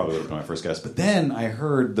that probably would have been my first guess. But then I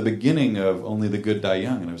heard the beginning of Only the Good Die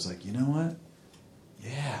Young, and I was like, you know what?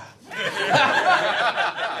 Yeah.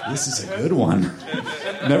 This is a good one.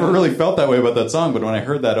 Never really felt that way about that song, but when I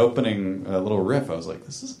heard that opening little riff, I was like,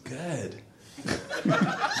 this is good.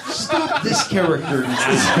 Stop this character now.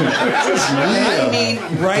 I mean,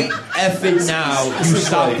 right effing now, you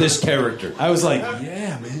stop this character. I was like,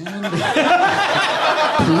 yeah, man.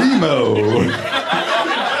 Primo.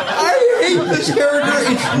 I hate this character.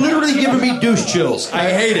 It's literally giving me douche chills.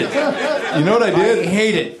 I hate it. You know what I did? I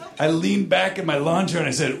hate it. I leaned back in my lawn chair and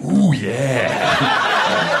I said, ooh,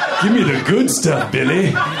 yeah. Give me the good stuff,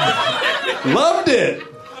 Billy. Loved it.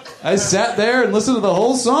 I sat there and listened to the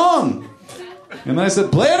whole song. And then I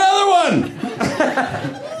said, play another one.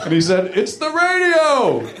 And he said, it's the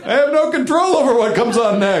radio. I have no control over what comes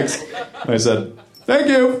on next. And I said, thank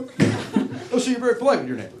you. Oh, so you're very polite with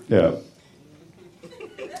your neighbor. Yeah.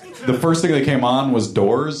 The first thing that came on was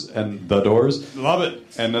Doors and The Doors. Love it.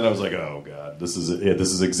 And then I was like, oh, God, this is it.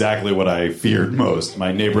 This is exactly what I feared most.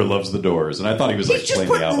 My neighbor loves The Doors. And I thought he was like He's just playing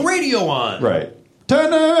the putting album. radio on. Right.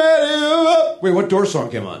 Turn the radio up. Wait, what Doors song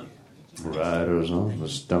came on? Riders on the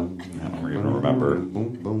Stone. I don't even remember.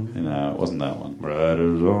 No, it wasn't that one.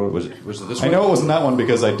 Riders on. Was it this one? I know it wasn't that one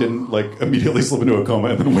because I didn't like immediately slip into a coma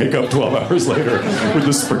and then wake up 12 hours later with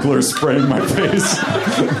the sprinkler spraying my face.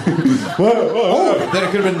 Oh, then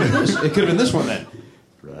it could have been this. It could have been this one then.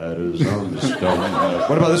 Riders on the Stone.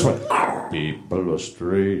 What about this one? People are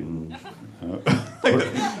straight. You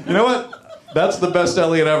know what? That's the best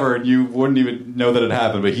Elliot ever, and you wouldn't even know that it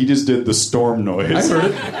happened, but he just did the storm noise. I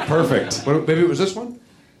heard it. Perfect. Maybe it was this one?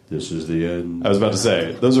 This is the end. I was about to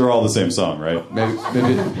say, those are all the same song, right? Maybe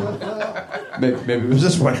it was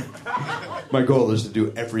this one. My goal is to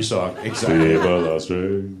do every song exactly. People are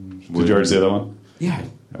strange. Did you already say that one? Yeah.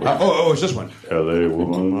 It's this one. L.A.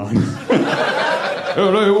 woman.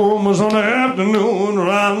 L.A. woman's on the afternoon,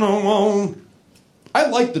 riding on. I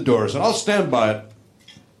like the Doors, and I'll stand by it.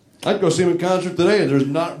 I'd go see him in concert today, and there's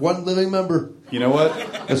not one living member. You know what?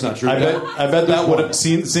 That's not true. I bet that would have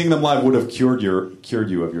seeing them live would have cured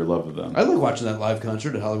you of your love of them. I like watching that live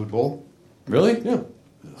concert at Hollywood Bowl. Really? Yeah.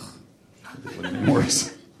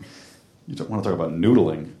 Morris, you don't want to talk about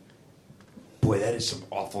noodling. Boy, that is some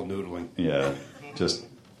awful noodling. Yeah, just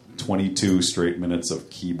 22 straight minutes of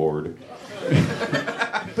keyboard.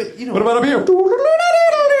 But you know, what about up here?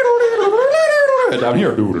 Down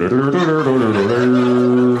here. Yeah,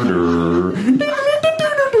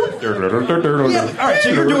 all right, so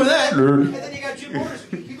you're doing that, and then you got Jim Morris.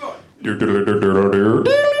 Keep going. You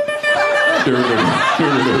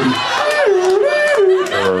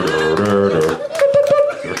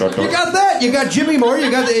got that. You got Jimmy Moore.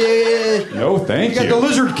 You got the. No, thank you. You got the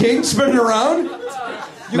Lizard King spinning around.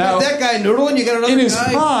 You got that guy noodling. You got another guy. In his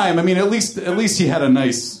prime, I mean, at least he had a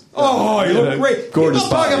nice. Oh, he looked great. Gorgeous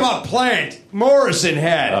People talking about Plant. Morrison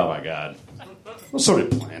had. Oh my God. Well, so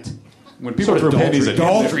did Plant. When people threw panties at him,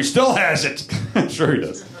 Daltrey still has it. Sure he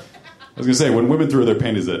does. I was going to say, when women threw their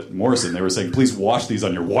panties at Morrison, they were saying, please wash these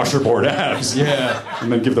on your washerboard abs. Yeah.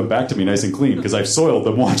 And then give them back to me nice and clean, because I've soiled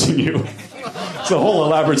them watching you. It's a whole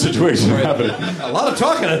elaborate situation happening. A lot of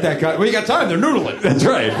talking at that guy. Well, you got time. They're noodling. That's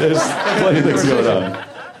right. There's plenty of things going on.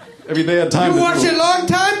 I mean, they had time. You watch it long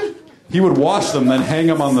time? He would wash them, then hang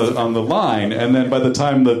them on the line, and then by the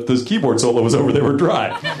time the keyboard solo was over, they were dry.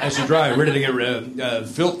 Nice and dry, ready to get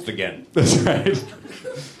filthed again. That's right.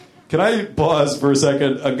 Can I pause for a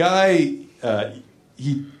second? A guy,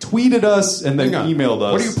 he tweeted us and then emailed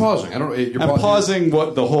us. What are you pausing? I'm pausing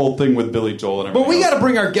what the whole thing with Billy Joel and everything. But we got to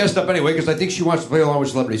bring our guest up anyway because I think she wants to play along with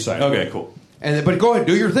Celebrity Side. Okay, cool. But go ahead,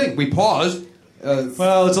 do your thing. We paused.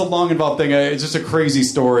 Well, it's a long, involved thing. It's just a crazy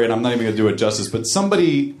story, and I'm not even going to do it justice. But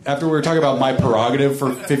somebody, after we were talking about my prerogative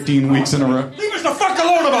for 15 weeks in a row... Leave us the fuck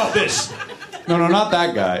alone about this! No, not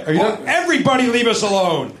that guy. Everybody leave us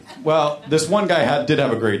alone! Well, this one guy did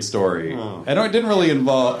have a great story. And it didn't really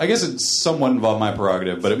involve... I guess it somewhat involved my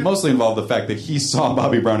prerogative, but it mostly involved the fact that he saw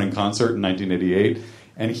Bobby Brown in concert in 1988,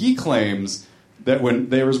 and he claims that when...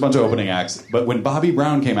 There was a bunch of opening acts, but when Bobby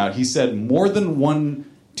Brown came out, he said more than one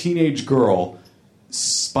teenage girl...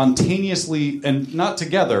 spontaneously, and not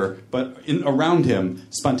together, but around him,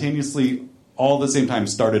 spontaneously, all at the same time,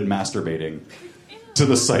 started masturbating to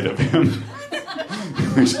the sight of him.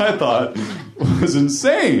 Which I thought was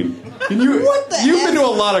insane. You've been to a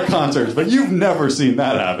lot of concerts, but you've never seen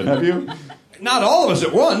that happen, have you? Not all of us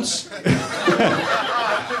at once.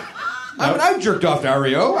 I've jerked off to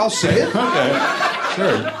REO. I'll say it. Okay,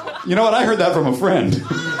 sure. You know what? I heard that from a friend.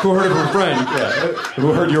 Who heard it from a friend? Yeah.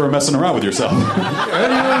 Who heard you were messing around with yourself.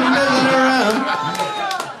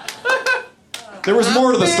 There was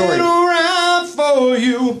more to the story. Around for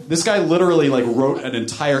you. This guy literally wrote an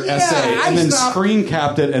entire essay and then screen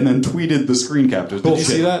capped it and then tweeted the screen captures. Did you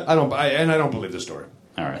see that? I don't believe the story.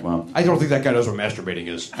 All right, well. I don't think that guy knows what masturbating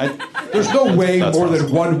is. There's no way more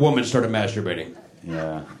than one woman started masturbating.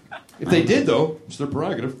 Yeah. If they did, though, it's their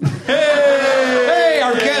prerogative. Hey,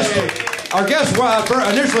 our guest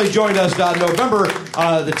initially joined us on November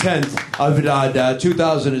the 10th of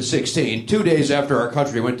 2016, 2 days after our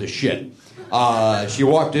country went to shit. She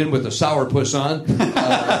walked in with a sourpuss on,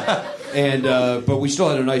 but we still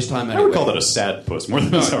had a nice time anyway. I would call that a sad puss more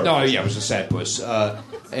than a sourpuss. No, yeah, it was a sad puss. I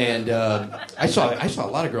saw a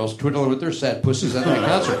lot of girls twiddling with their sad pusses at that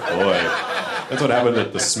concert. Boy, that's what happened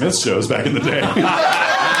at the Smith shows back in the day.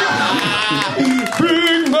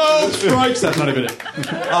 Big mouth strikes. That's not even it.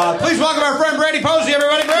 Please welcome our friend Brandie Posey,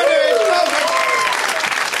 everybody.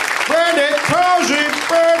 Brandie Posey.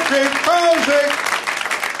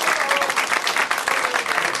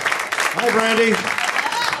 Hi, Brandie.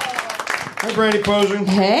 Hi, Brandie Posey.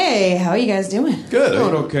 Hey, how are you guys doing? Good.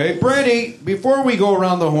 Doing okay. Brandie, before we go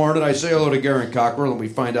around the horn and I say hello to Garen Cockrell and we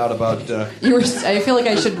find out about... I feel like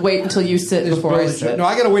I should wait until you sit before I sit. No,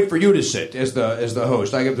 I got to wait for you to sit as the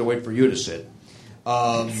host. I have to wait for you to sit.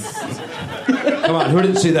 Come on, who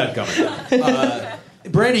didn't see that coming?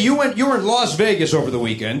 Brandie, you were in Las Vegas over the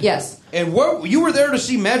weekend. Yes. And you were there to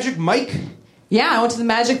see Magic Mike? Yeah, I went to the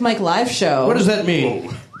Magic Mike live show. What does that mean?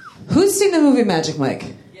 Whoa. Who's seen the movie Magic Mike?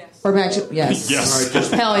 Yes. Or Magic... Yes. Yes. All right,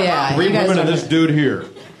 just hell yeah. 3 women and this dude here.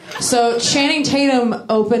 So Channing Tatum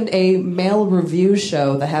opened a male review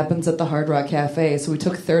show that happens at the Hard Rock Cafe. So we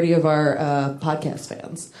took 30 of our podcast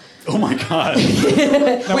fans. Oh my God!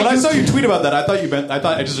 Now, when I saw you tweet about that,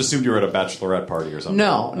 I just assumed you were at a bachelorette party or something.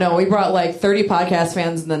 No, we brought 30 podcast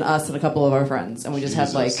fans and then us and a couple of our friends, and we just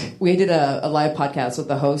had we did a live podcast with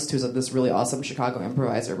the host, who's this really awesome Chicago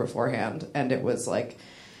improviser beforehand, and it was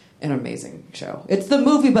an amazing show. It's the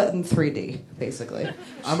movie, but in 3D, basically.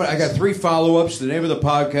 I got 3 follow-ups. The name of the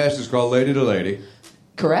podcast is called Lady to Lady.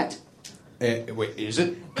 Correct. Wait, is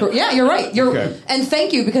it? Yeah, you're right. Okay. And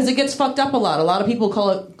thank you, because it gets fucked up a lot. A lot of people call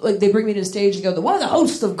it, they bring me to the stage and go, one of the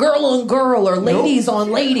hosts of Girl on Girl or Ladies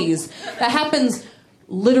on Ladies. That happens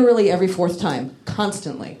literally every 4th time,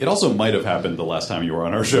 constantly. It also might have happened the last time you were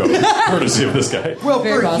on our show, courtesy of this guy. Well,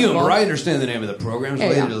 for humor, I understand the name of the program. It's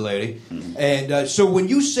Lady to Lady. Mm-hmm. And so when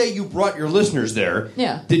you say you brought your listeners there,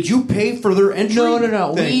 did you pay for their entry?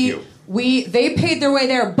 No. Thank you. They paid their way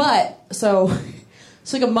there, but so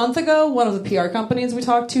a month ago, one of the PR companies we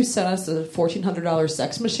talked to sent us a $1,400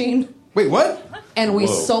 sex machine. Wait, what? And we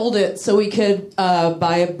sold it so we could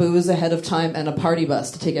buy a booze ahead of time and a party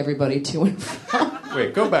bus to take everybody to and from.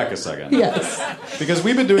 Wait, go back a second. Yes. Because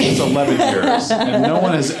we've been doing this 11 years, and no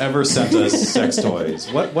one has ever sent us sex toys.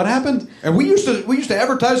 What happened? And we used to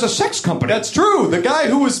advertise a sex company. That's true. The guy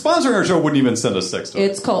who was sponsoring our show wouldn't even send us sex toys.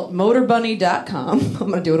 It's called MotorBunny.com. I'm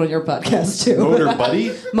going to do it on your podcast, too. Motor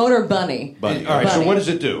Buddy? Motor Bunny. All right, so what does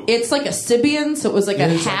it do? It's like a Sybian, so it was a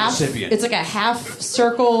half... It's like a half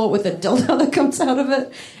circle with a dildo that comes out of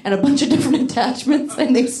it, and a bunch of different attachments,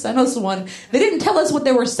 and they sent us one. They didn't tell us what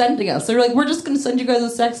they were sending us. They were like, we're just going to send you guys a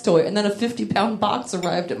sex toy, and then a 50-pound box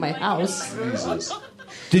arrived at my house. Jesus.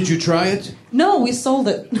 Did you try it? No, we sold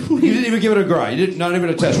it. You didn't even give it a go. You did not even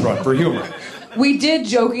a test run for humor. We did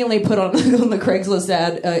jokingly put on the Craigslist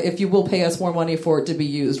ad, if you will pay us more money for it to be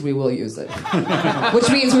used, we will use it. Which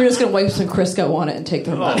means we're just going to wipe some Crisco on it and take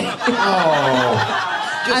their money.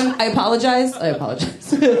 I apologize.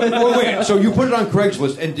 Well, wait, so you put it on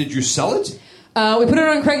Craigslist, and did you sell it? We put it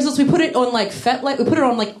on Craigslist. We put it on FetLife. We put it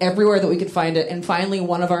on everywhere that we could find it. And finally,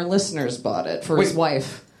 one of our listeners bought it for his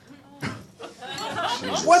wife.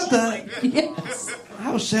 What the? Yes.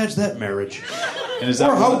 How sad's that marriage? And is that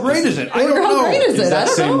or how great is it? I don't know. How great is it? Is that I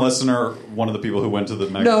don't same know. listener one of the people who went to the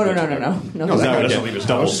Mexico? No. That doesn't leave his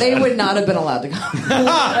house. They would not have been allowed to go.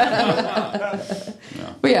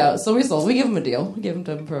 But yeah, so we sold. We give them a deal. We give them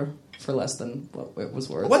to him for less than what it was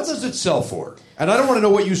worth. What does it sell for? And I don't want to know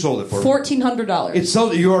what you sold it for. $1,400. It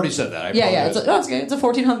sold. You already said that. It's okay. It's a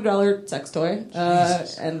 $1,400 sex toy,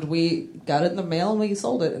 and we got it in the mail and we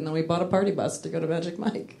sold it, and then we bought a party bus to go to Magic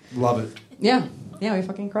Mike. Love it. Yeah, we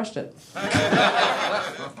fucking crushed it.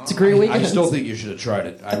 It's a great weekend. I still think you should have tried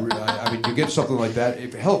it. I mean, you get something like that.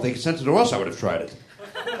 If they sent it to us, I would have tried it.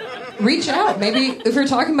 reach out. Maybe if you're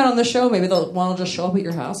talking about it on the show, maybe they'll want to just show up at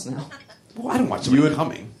your house now. Well, I don't want somebody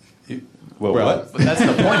coming. Well, what? But that's the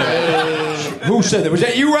point of it. Who said that? Was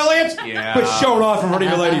that you, Elliot? Yeah. Quit showing off in front of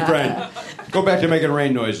your lady friend. Go back to making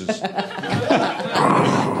rain noises.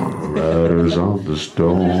 Riders on the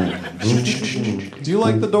storm. Do you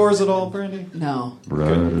like the Doors at all, Brandie? No.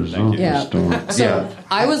 Riders on the storm. So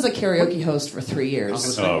I was a karaoke host for 3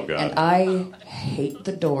 years. Oh, God. And I hate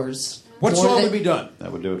the Doors. What song would be done?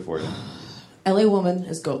 That would do it for you. LA Woman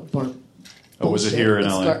is Oh, was it here in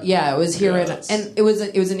LA? Yeah, it was here Yeah, and it was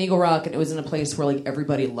in Eagle Rock, and it was in a place where like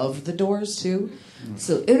everybody loved the Doors too.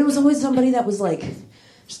 So it was always somebody that was like,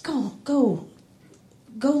 just go,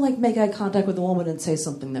 like make eye contact with a woman and say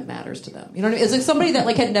something that matters to them. You know what I mean? It's like somebody that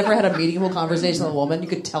like had never had a meaningful conversation with a woman. You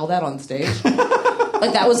could tell that on stage.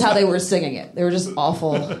 Like that was how they were singing it. They were just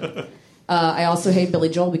awful. I also hate Billy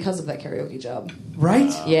Joel because of that karaoke job.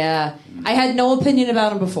 Right? Yeah. I had no opinion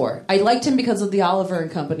about him before. I liked him because of the Oliver and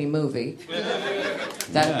Company movie.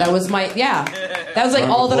 That was my, that was like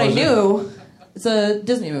all that I knew. It's a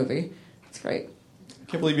Disney movie. It's great. I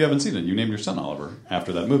can't believe you haven't seen it. You named your son Oliver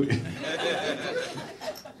after that movie.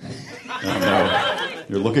 Oh, no.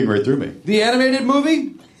 You're looking right through me. The animated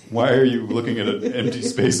movie? Why are you looking at an empty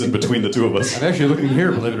space in between the two of us? I'm actually looking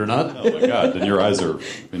here, believe it or not. Oh, my God. Then your eyes are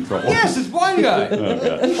in trouble. Yes, it's blind guy. Oh,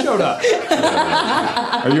 God. He showed up.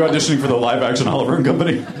 Are you auditioning for the live-action Oliver and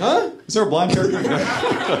Company? Huh? Is there a blind character? Sorry,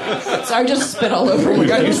 I just spit all over Oh, my you.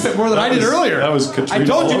 God, you spit more than I did earlier. That was Katrina. I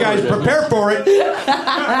told you all guys, over again. prepare for it.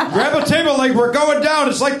 Grab a table leg. We're going down.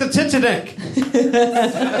 It's like the Titanic.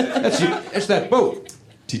 It's that boat.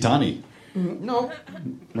 Titani. No.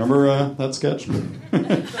 Remember that sketch?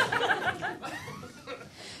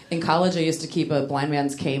 In college, I used to keep a blind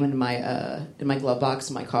man's cane in my glove box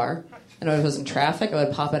in my car. And when I was in traffic, I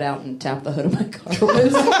would pop it out and tap the hood of my car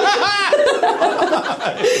with.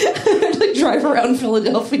 I'd like drive around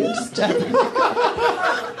Philadelphia and just tap it.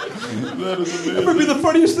 That is amazing. That would be the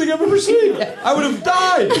funniest thing I've ever seen. I would have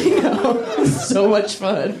died. I know. It was so much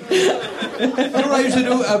fun. You know what I used to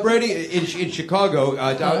do, Brady, in Chicago,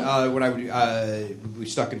 when I would be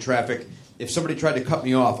stuck in traffic, if somebody tried to cut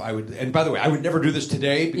me off, I would, and by the way, I would never do this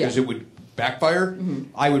today because it would backfire. Mm-hmm.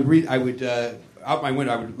 I would out my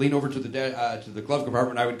window, I would lean over to the glove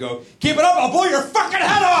compartment, and I would go, "Keep it up, I'll blow your fucking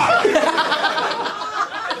head off!"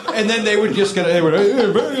 And then they would just But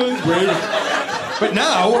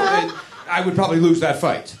now, I would probably lose that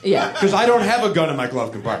fight. Yeah. Because I don't have a gun in my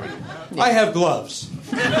glove compartment. Yeah. I have gloves.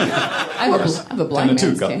 I have a blind 10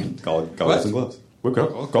 man's to 2, cane. goggles and gloves.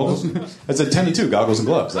 Goggles. I said 10 to 2, goggles and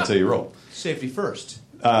gloves. That's how you roll. Safety first.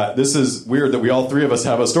 This is weird that we all three of us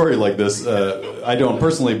have a story like this. I don't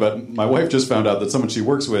personally, but my wife just found out that someone she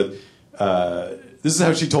works with, this is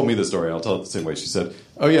how she told me the story. I'll tell it the same way. She said,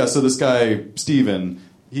 oh yeah, so this guy, Steven,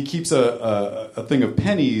 he keeps a thing of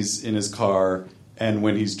pennies in his car, and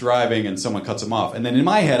when he's driving and someone cuts him off. And then in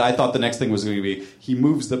my head, I thought the next thing was going to be, he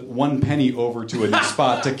moves the one penny over to a new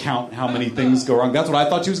spot to count how many things go wrong. That's what I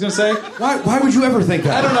thought she was going to say. Why would you ever think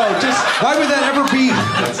that? I don't know, just... Why would that ever be...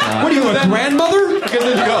 What are you, a grandmother? Because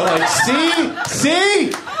then you go like,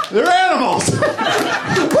 see? They're animals.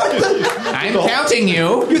 What the... I'm counting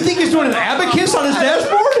you. You think he's doing an abacus on his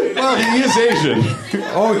dashboard? Well, he is Asian.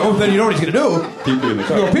 Oh, then you know what he's going to do. Pee-pee in the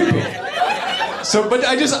car. Go pee-pee. So, but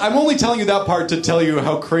I'm only telling you that part to tell you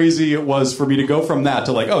how crazy it was for me to go from that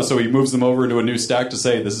to like, oh, so he moves them over into a new stack to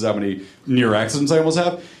say this is how many near accidents I almost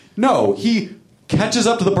have. No, he catches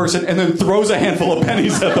up to the person and then throws a handful of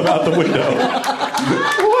pennies at them out the window.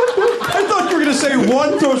 I thought you were going to say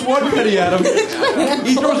one throws one penny at him.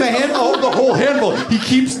 He throws a handful, the whole handful. He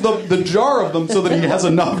keeps the jar of them so that he has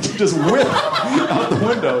enough to just whip out the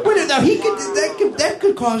window. Wait, now that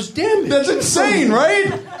could cause damage. That's insane, right?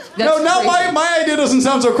 That's no, now my idea doesn't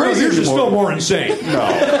sound so crazy Yours is anymore. still more insane. No.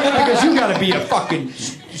 Because you got to be a fucking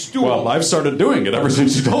stool. Well, I've started doing it ever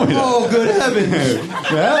since you told me that. Oh, good heavens.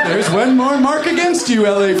 Yeah, there's one more mark against you,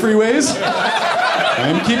 LA freeways.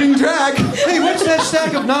 I'm keeping track. Hey, what's that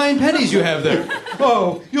stack of 9 pennies you have there?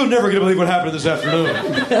 Oh, you're never going to believe what happened this afternoon.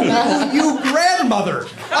 You grandmother.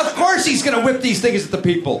 Of course he's going to whip these things at the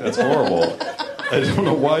people. That's horrible. I don't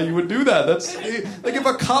know why you would do that. That's like if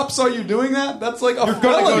a cop saw you doing that, that's like a You're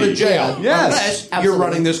going to go to jail. Yes. Unless you're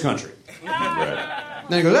running this country. Right.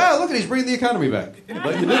 Then he goes, look at he's bringing the economy back.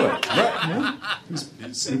 Let you do it. Right. He's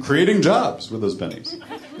creating jobs with those pennies.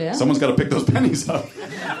 Yeah. Someone's got to pick those pennies up.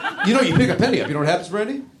 You know, you pick a penny up. You know what happens,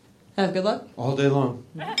 Brandie? Have good luck. All day long.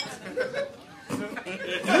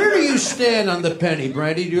 Where do you stand on the penny,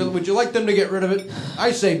 Brandie? Would you like them to get rid of it?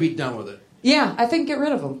 I say beat down with it. Yeah, I think get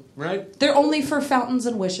rid of them. Right? They're only for fountains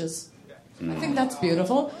and wishes. I think that's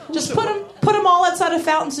beautiful. Just put them all outside a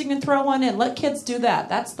fountain so you can throw one in. Let kids do that.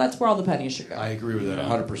 That's where all the pennies should go. I agree with that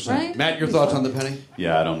 100%. Right? Matt, your thoughts on the penny?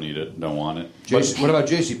 Yeah, I don't need it. Don't want it. What about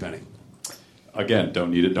J.C. Penney? Again,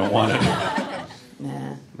 don't need it. Don't want it.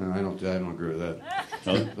 Nah. No, I don't agree with that.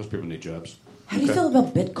 Really? Those people need jobs. How do you feel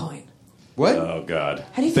about Bitcoin? What? Oh, God.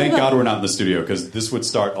 How do you feel Thank about- God we're not in the studio, because this would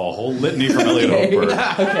start a whole litany from Elliot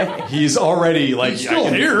Hochberg. Okay. He's already, like, He's still I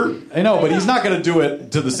can here. I know, but he's not going to do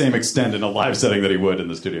it to the same extent in a live setting that he would in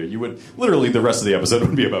the studio. You would, literally, the rest of the episode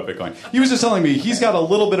would be about Bitcoin. He was just telling me he's got a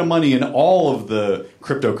little bit of money in all of the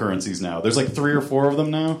cryptocurrencies now. There's like 3 or 4 of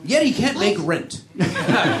them now. Yet he can't make rent.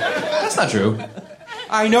 That's not true.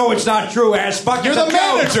 I know it's not true, ass fuck. You're It's the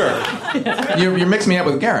a joke. manager! You're mixing me up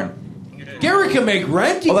with Garen. Gary can make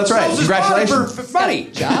rent. He Oh, that's right. sells his body Congratulations. for money.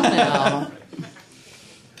 Job now.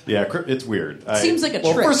 Yeah, it's weird. Seems like a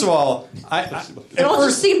well, trick. first of all, It all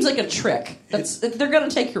just seems like a trick. They're going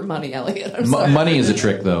to take your money, Elliot. I'm sorry. Money is a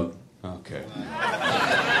trick, though. Okay.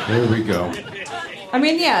 There we go. I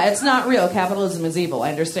mean, yeah, it's not real. Capitalism is evil. I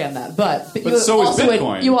understand that, but you so is also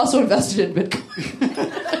Bitcoin. you also invested in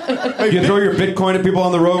Bitcoin. You throw your Bitcoin at people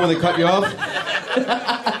on the road when they cut you off?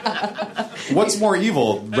 what's more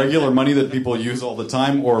evil, regular money that people use all the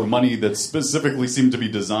time, or money that specifically seemed to be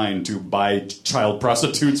designed to buy child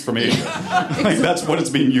prostitutes from Asia? Like, that's what it's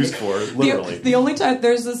being used for, literally. The only time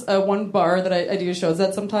there's this one bar that I do shows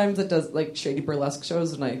at sometimes that does like shady burlesque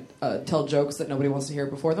shows, and I tell jokes that nobody wants to hear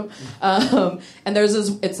before them. And there's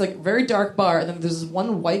this, it's like very dark bar, and then there's this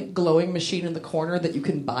one white glowing machine in the corner that you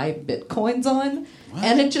can buy bitcoins on. What?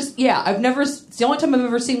 And it just, it's the only time I've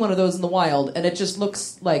ever seen one of those in the wild, and it just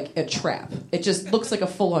looks like a trap. It just looks like a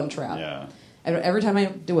full-on trap. Yeah. And every time I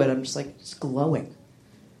do it, I'm just like, it's glowing.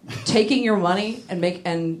 Taking your money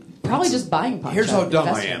and probably just buying punch. Here's how dumb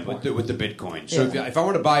I am with the Bitcoin. So if I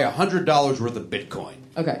want to buy $100 worth of Bitcoin,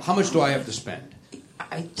 okay, how much do I have to spend?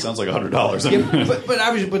 Sounds like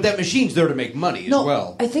 $100. But that machine's there to make money as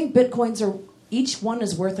well. I think Bitcoins are... Each one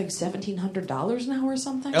is worth like $1,700 now or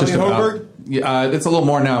something. Elliot Hochberg? Yeah, it's a little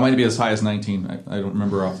more now. It might be as high as 19. I don't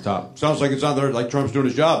remember off the top. Sounds like it's on there like Trump's doing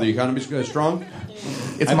his job. The economy's strong.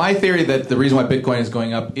 It's my theory that the reason why Bitcoin is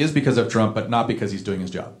going up is because of Trump, but not because he's doing his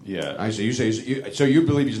job. Yeah, I see. So you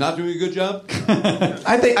believe he's not doing a good job?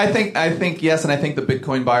 I think yes, and I think the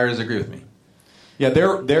Bitcoin buyers agree with me. Yeah,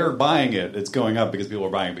 they're buying it. It's going up because people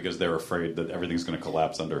are buying it because they're afraid that everything's going to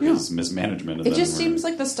collapse under his mismanagement. And it just seems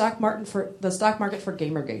like the stock market for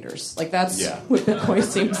gamergators. Like that's Yeah. what Bitcoin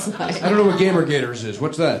seems like. I don't know what gamergators is.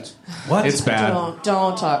 What's that? What? It's bad.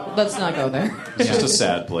 Don't talk. Let's not go there. It's just a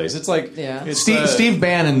sad place. It's like it's Steve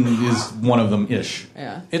Bannon is one of them ish.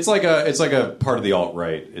 Yeah. It's like a part of the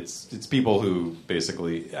alt-right. It's people who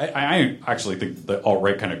basically I actually think the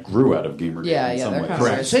alt-right kind of grew out of Gamergate. Yeah, in some they're ways. kind of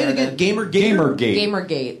Correct. Say it again. Gamergate.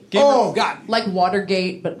 Gamergate. Oh God. Like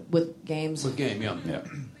Watergate, but with games. With game, yeah.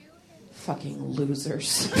 Fucking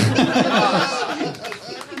losers. The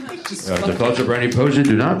thoughts of Brandie Posey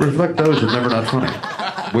do not reflect those of Never Not Funny.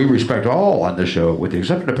 We respect all on this show, with the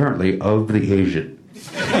exception, apparently, of the Asian.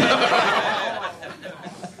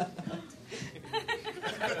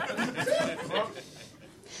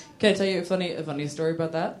 Can I tell you a funny story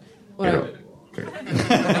about that? Yeah.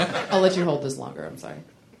 I'll let you hold this longer. I'm sorry.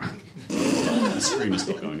 The screen is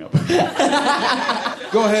still going up.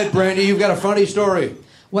 Go ahead, Brandie. You've got a funny story.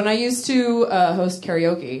 When I used to host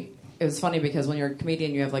karaoke, it was funny because when you're a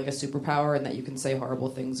comedian, you have like a superpower and that you can say horrible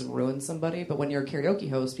things and ruin somebody. But when you're a karaoke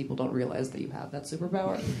host, people don't realize that you have that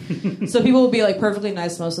superpower. So people will be like perfectly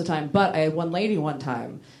nice most of the time. But I had one lady one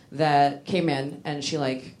time that came in and she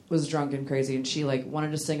like was drunk and crazy and she like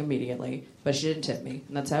wanted to sing immediately, but she didn't tip me.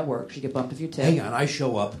 And that's how it works. You get bumped if you tip. Hang on, I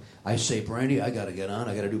show up. I say, Brandie, I got to get on.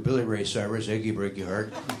 I got to do Billy Ray Cyrus, Achy Breaky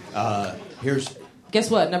Heart. Here's... Guess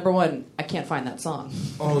what? Number one, I can't find that song.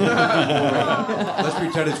 Oh, let's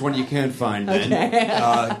pretend it's one you can't find then.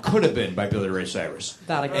 Okay. Could have been by Billy Ray Cyrus.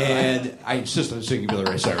 That I can and find. I insist on singing Billy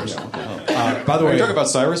Ray Cyrus. By the way, Are you talking about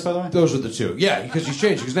Cyrus, by the way? Those are the two. Yeah, because he's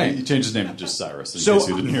changed his name. He changed his name to just Cyrus, in So, case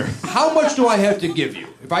you didn't hear. How much do I have to give you?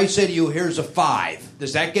 If I say to you, here's a 5,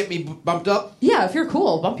 does that get me bumped up? Yeah, if you're cool,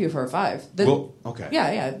 I'll bump you for a 5. Well, okay.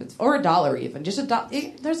 Yeah, or $1 even. Just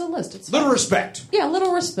 $1. There's a list. It's Little fine. respect. Yeah,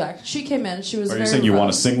 little respect. She came in. She was. Are very you saying you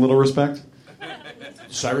want to sing Little Respect?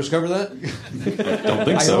 Does Cyrus cover that? Don't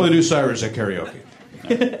think I so. only do Cyrus at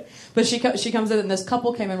karaoke. But she comes in, and this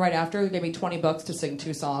couple came in right after. Who gave me $20 to sing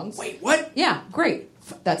 2 songs. Wait, what? Yeah, great.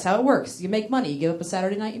 That's how it works. You make money. You give up a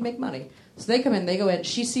Saturday night, you make money. So they come in, they go in.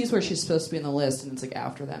 She sees where she's supposed to be in the list, and it's like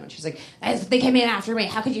after them. And she's like, "They came in after me.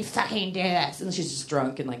 How could you fucking do this?" And she's just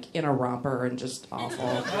drunk and like in a romper and just awful.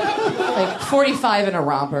 Like 45 in a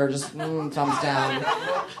romper, just thumbs down.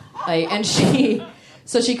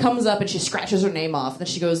 So she comes up and she scratches her name off. Then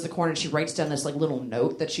she goes to the corner and she writes down this like little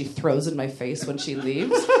note that she throws in my face when she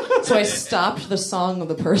leaves. So I stopped the song of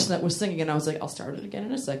the person that was singing and I was like, I'll start it again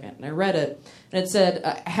in a second. And I read it and it said,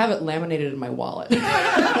 I have it laminated in my wallet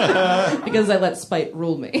because I let spite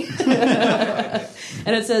rule me.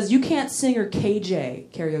 And it says, you can't sing or KJ,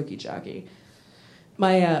 karaoke jockey.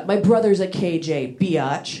 My brother's a KJ,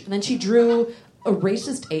 biatch. And then she drew a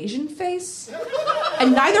racist Asian face,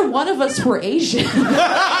 and neither one of us were Asian.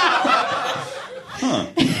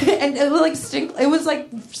 And it was like it was like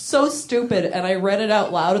so stupid. And I read it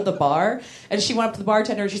out loud at the bar, and she went up to the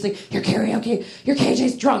bartender and she's like, "Your karaoke, your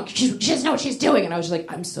KJ's drunk. She doesn't know what she's doing." And I was just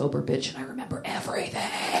like, "I'm sober, bitch, and I remember everything."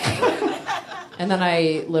 And then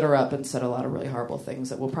I lit her up and said a lot of really horrible things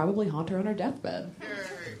that will probably haunt her on her deathbed.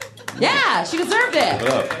 Yeah, she deserved it.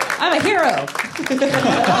 I'm a hero.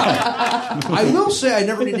 I will say I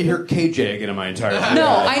never need to hear KJ again in my entire life. No,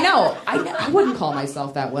 I know. I wouldn't call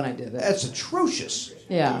myself that when I did it. That's atrocious.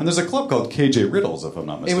 Yeah. And there's a club called KJ Riddles, if I'm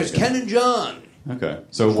not mistaken. It was Ken and John. Okay.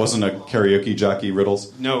 So it wasn't a karaoke jockey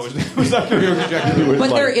Riddles? No, it was not karaoke jockey. But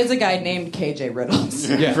there is a guy named KJ Riddles.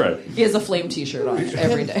 Yeah, right. He has a flame t-shirt on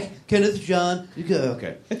every day. Kenneth, John.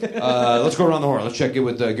 Okay. Let's go around the horn. Let's check in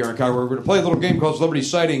with Garen Cower. We're going to play a little game called Celebrity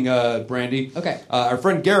Sighting, Brandie. Okay. Our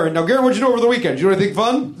friend Garen. Now, Garen, what'd you do over the weekend? Did you do anything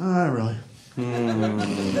fun? Not really.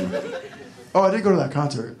 Oh, I did go to that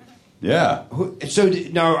concert. Yeah. So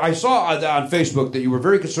now I saw on Facebook that you were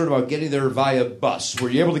very concerned about getting there via bus. Were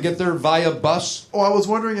you able to get there via bus? Oh, I was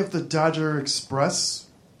wondering if the Dodger Express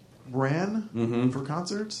ran for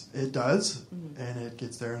concerts. It does, and it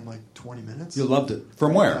gets there in like 20 minutes. You loved it.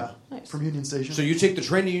 From where? Yeah, nice. From Union Station. So you take the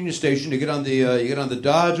train to Union Station to get on the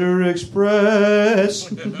Dodger Express.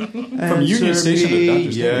 From Union Station to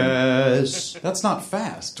Dodger Stadium? Yes. That's not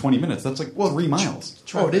fast. 20 minutes. That's like 3 miles.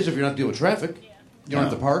 Oh, it is if you're not dealing with traffic. You don't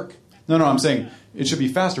have to park. No, I'm saying it should be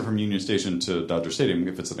faster from Union Station to Dodger Stadium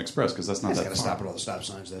if it's an express, because that's not that far. Got to stop at all the stop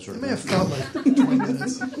signs, that sort of It thing. may have felt like 20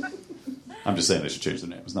 minutes. I'm just saying they should change the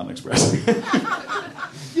name. It's not an express.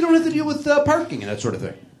 You don't have to deal with parking and that sort of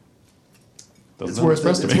thing. It's worth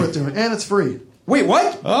doing, and it's free. Wait,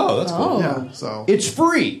 what? Oh, that's cool. Yeah, so it's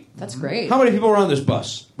free. That's great. How many people were on this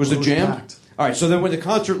bus? Was it jammed? Packed. All right, so then when the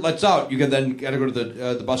concert lets out, you got to go to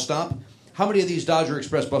the bus stop. How many of these Dodger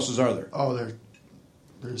Express buses are there? Oh,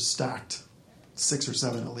 they're stacked. 6 or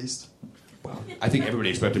 7 at least. Well, I think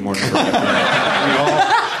everybody expected more than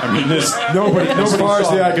Nobody. As far as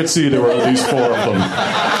the eye could see, there were at least 4 of them.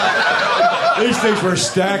 These things were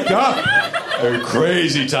stacked up. They're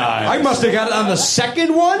crazy times. I must have got it on the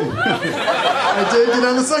second one. I did get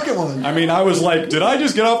on the second one. I mean, I was like, did I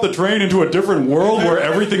just get off the train into a different world where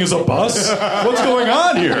everything is a bus? What's going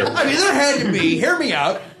on here? I mean, there had to be, hear me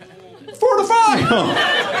out, 4 to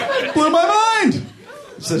 5. Blew my mind.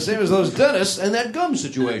 It's the same as those dentists and that gum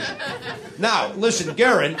situation. Now, listen,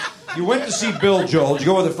 Garen, you went to see Bill Joel. Did you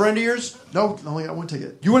go with a friend of yours? No, only got one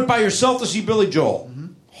ticket. You went by yourself to see Billy Joel.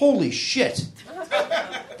 Holy shit.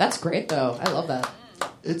 That's great, though. I love that.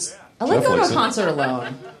 I like Jeff going to likes a it. concert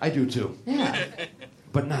alone. I do too. Yeah.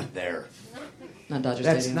 But not there. Not Dodger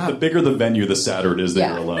That's Stadium. The bigger the venue, the sadder it is that Yeah,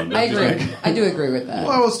 you're alone. I agree. I do agree with that.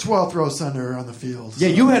 Well, I was 12th row center on the field. Yeah,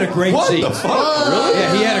 you had a great seat. What the fuck? Really?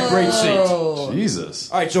 Yeah, he had a great seat.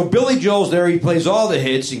 Jesus. All right, so Billy Joel's there. He plays all the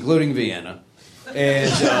hits, including Vienna. And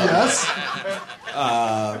Yes.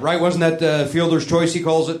 right, wasn't that Fielder's Choice, he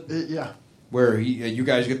calls it? Yeah. Where you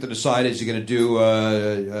guys get to decide, is he going to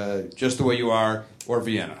do Just the Way You Are or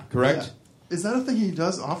Vienna, correct? Yeah. Is that a thing he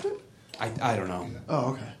does often? I don't know.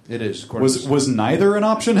 Oh, okay. It is. Of course. Was neither an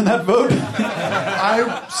option in that vote?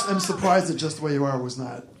 I am surprised that Just the Way You Are was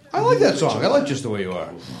not. I like that song. I like Just the Way You Are.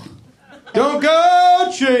 Don't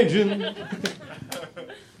go changing.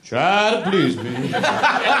 Try to please me.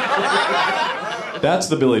 That's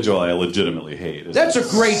the Billy Joel I legitimately hate. That's a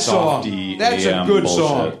great song. Softy That's a AM good bullshit.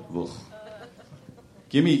 song. Ugh.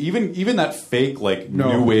 Give me even that fake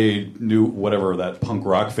No. new wave, new whatever that punk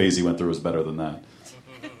rock phase he went through was better than that.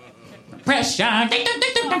 Pressure. Hey,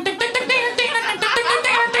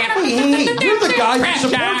 you're the guy who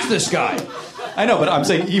supports this guy. I know, but I'm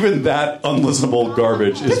saying even that unlistenable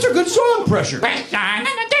garbage is. That's a good song, Pressure.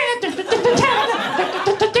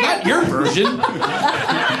 Not your version.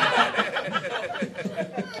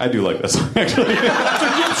 I do like that song, actually. It's a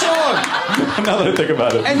good song. Now that I think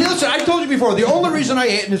about it. And listen, I told you before, the only reason I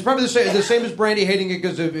hate, and it's probably the same as Brandie hating it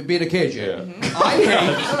because of it being a KJ. Yeah. I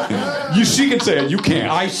hate. She can say it. You can't.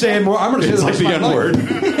 I say it more. I'm going to say It's it like the N word.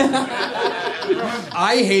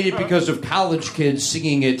 I hate it because of college kids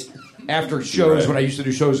singing it after shows Right. when I used to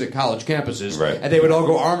do shows at college campuses, Right. and they would all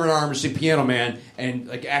go arm in arm to see Piano Man and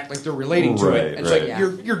like act like they're relating to Right, it. And it's right.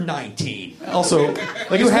 like you're 19. Also,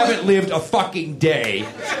 like You haven't lived a fucking day.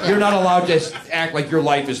 You're not allowed to act like your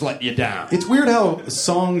life is letting you down. It's weird how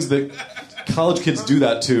songs that college kids do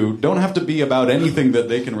that to don't have to be about anything that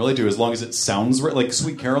they can relate to as long as it sounds right. Like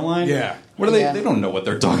Sweet Caroline. Yeah. What are they? They don't know what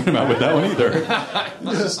they're talking about with that one either.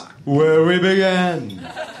 This is where we began.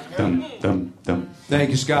 Dum dum dum. Thank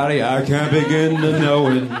you, Scotty. I can't begin to know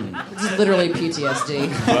it. This is literally PTSD.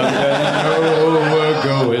 But I know we're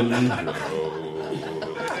going.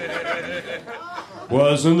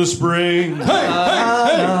 Was in the spring. Hey,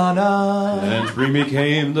 And spring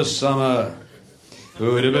became the summer.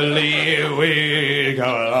 Who'd have believed we'd go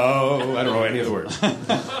low? I don't know any of the words.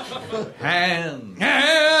 Hands,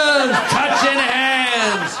 touching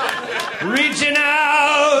hands, reaching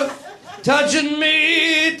out, touching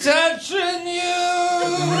me, touching you.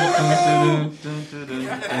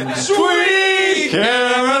 Sweet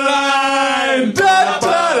Caroline. Da,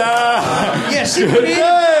 da, da. Yes, Good day.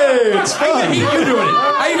 It's I fun. even hate you doing it.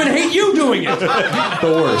 I even hate you doing it. The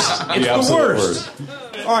worst. It's the absolute worst.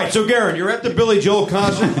 All right, so Garen, you're at the Billy Joel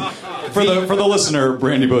concert. For the listener,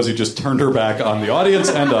 Brandie Posey just turned her back on the audience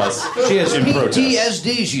and us. She has in protest.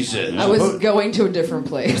 PTSD, she said. I was going to a different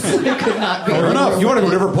place. I could not be. Fair enough. You want to go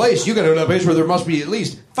to a different place, you got to go to a place where there must be at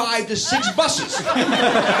least 5 to 6 buses.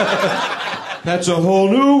 That's a whole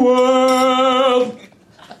new world.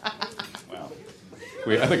 Wow.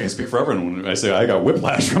 Wait, I think I speak for everyone when I say I got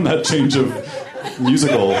whiplash from that change of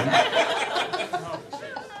musical.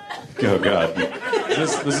 Oh, God.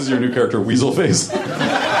 This is your new character, Weasel Face.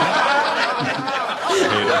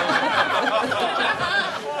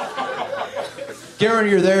 Garen,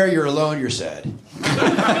 you're there, you're alone, you're sad.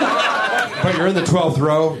 But you're in the 12th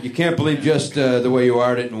row. You can't believe just the way you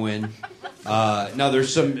are didn't win. Now,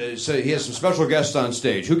 there's some. So he has some special guests on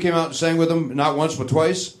stage. Who came out and sang with him? Not once, but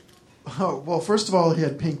twice. Oh, well, first of all, he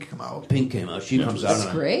had Pink come out. Pink came out. She comes out That's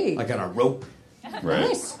on great. Like on a rope. Right.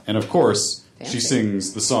 Nice. And of course, Fancy. she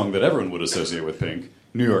sings the song that everyone would associate with Pink,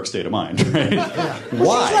 New York State of Mind, right?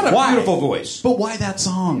 Why? She's got a beautiful voice. But why that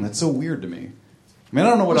song? That's so weird to me. I mean, I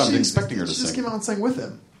don't know what I'm expecting her to She just sing. came out and sang with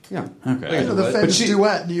him. Yeah. Okay. The But famous she-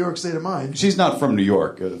 duet, New York State of Mind. She's not from New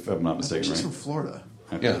York, if I'm not mistaken, She's right? from Florida.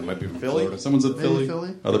 Okay. Yeah, it might be from Philly? Florida. Someone said Maybe Philly.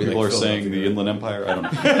 Philly? Other Maybe people like are saying Philadelphia. the Inland Empire. I don't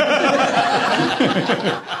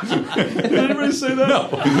know. Did anybody say that? No.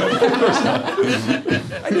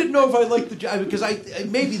 I didn't know if I liked the job because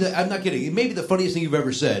I'm not kidding. It may be the funniest thing you've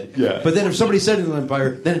ever said. Yeah. But then if somebody said Inland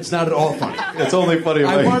Empire, then it's not at all funny. It's only funny if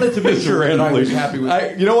I wanted to make sure that I was happy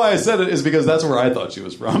with You know why I said it is because that's where I thought she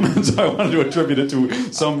was from. And so I wanted to attribute it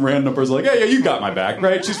to some random person like, yeah, you got my back,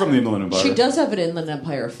 right? She's from the Inland Empire. She does have an Inland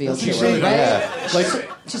Empire feel to She her, really right? does. Like,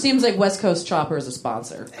 She seems like West Coast Chopper is a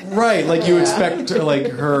sponsor. right, like you expect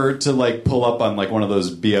her to like pull up on like one of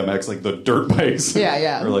those BMX, like the dirt bikes. Yeah,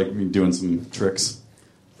 yeah. Or like me doing some tricks.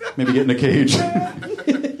 Maybe get in a cage.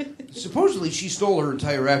 Supposedly, she stole her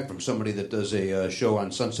entire act from somebody that does a show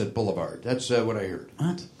on Sunset Boulevard. That's what I heard.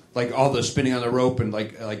 What? Like all the spinning on the rope and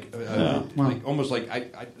like well. almost like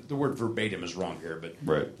the word verbatim is wrong here, but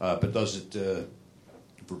Right. But does it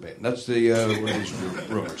verbatim? That's the one of these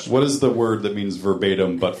rumors. What is the word that means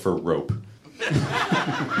verbatim but for rope?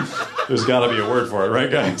 There's got to be a word for it,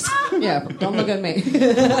 right, guys? Yeah, don't look at me.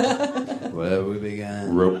 Well, we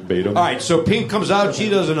began. Rope batum. All right, so Pink comes out. She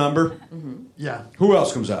does a number. Yeah. Who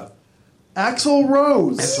else comes out? Axl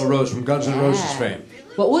Rose. Axl Rose from Guns N' Roses fame.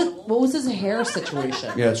 What was his hair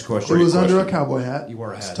situation? Yeah, it's a question. It was under a cowboy hat. You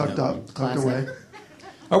wore a It's hat, tucked yeah. up, tucked Classic. away.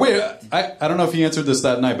 Oh, wait, I don't know if you answered this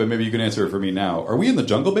that night, but maybe you can answer it for me now. Are we in the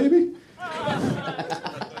jungle, baby?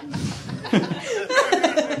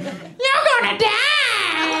 You're gonna die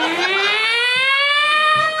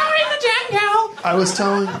in the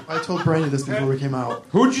jungle. I told Brandie this before we came out.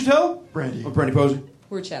 Who did you tell? Brandie. Oh, Brandie Posey.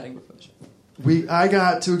 We were chatting before the show. I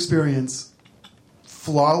got to experience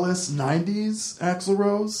flawless 90s Axl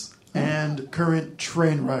Rose and current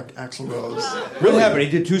train wreck Axl Rose. Really happened. He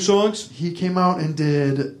did 2 songs, He came out and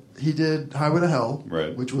did Highway to Hell,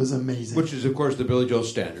 Right. which was amazing. which is, of course, the Billy Joel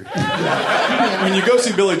standard. When you go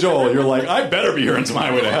see Billy Joel, you're like, I better be hearing some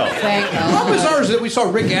Highway to Hell. Thank How God. bizarre is it? We saw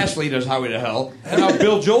Rick Astley does Highway to Hell, and now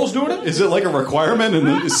Bill Joel's doing it? Is it like a requirement in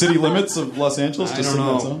the city limits of Los Angeles to I don't sing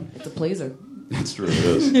know. that song? It's a pleaser. That's true, it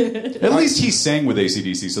is. At least he sang with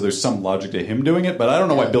AC/DC, so there's some logic to him doing it, but I don't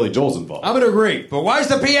know why Billy Joel's involved. I'm going to agree, but why's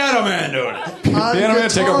the Piano Man doing it? Piano Man,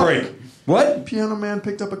 take a break. What? Piano Man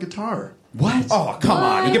picked up a guitar. What? Oh, come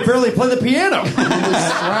on. He can barely play the piano. He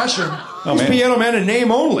was thrashing, Oh, He's man. Piano Man in name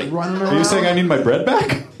only. running Are around. you saying I need my bread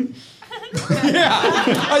back? Yeah,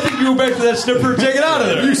 Yeah, I think you go back to that sniffer and take it out of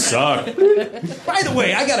there. You suck. By the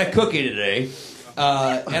way, I got a cookie today,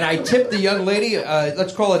 and I tipped the young lady.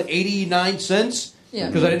 Let's call it 89 cents. Yeah.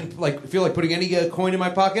 Because I didn't feel like putting any coin in my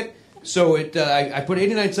pocket. So I put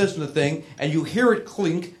 89 cents in the thing, and you hear it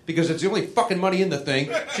clink because it's the only fucking money in the thing.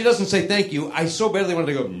 She doesn't say thank you. I so badly wanted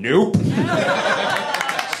to go, nope.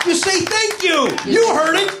 You say thank you. You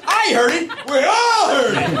heard it. I heard it. We all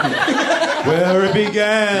heard it. Where it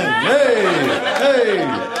began. Hey.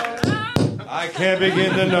 I can't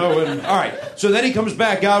begin to know it. All right. So then he comes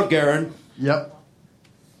back out, Garen. Yep.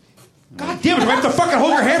 God damn it! Do I have to fucking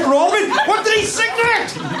hold your hand for all of it? What did he sing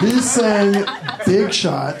next? He sang Big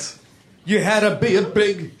Shot. You had to be a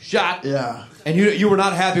big shot. Yeah. And you were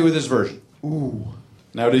not happy with his version. Ooh.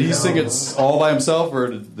 Now, did he sing it all by himself, or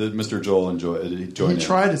did Mr. Joel join in? He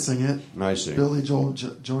tried to sing it. I see. Billy Joel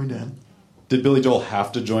joined in. Did Billy Joel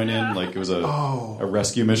have to join in? Like it was a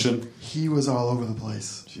rescue mission? He was all over the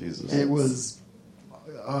place. Jesus. It was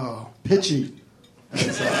pitchy.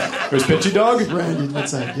 It was pitchy, dog? Randy would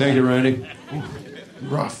say. Yeah. Thank you, Randy.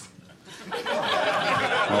 Rough.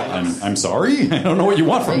 Well, I'm sorry. I don't know what you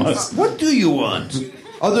want from us. What do you want?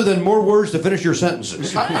 Other than more words to finish your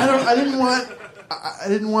sentences. I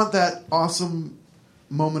didn't want that awesome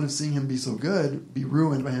moment of seeing him be so good be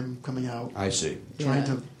ruined by him coming out. I see. Trying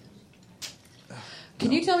to.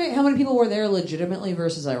 Can you tell me how many people were there legitimately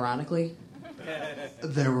versus ironically?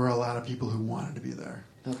 There were a lot of people who wanted to be there.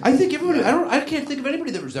 Okay. I think everybody. I can't think of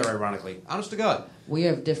anybody that was there ironically. Honest to God. We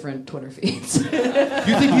have different Twitter feeds. You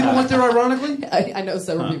think people went there ironically? I know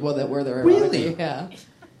several people that were there ironically. Really? Yeah.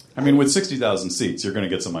 I mean, with 60,000 seats, you're going to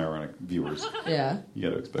get some ironic viewers. Yeah. You got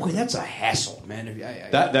to expect. Boy, that's a hassle, man.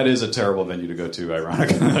 That is a terrible venue to go to,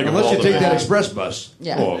 ironically. Like, unless you take that express bus.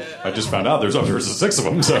 Yeah. Well, I just found out there's 6 of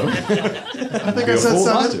them, so. I think I said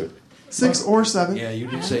 7. 6 or 7. Yeah, you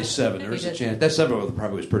did say 7. There's a chance. That 7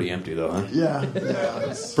 probably was pretty empty, though, huh? Yeah.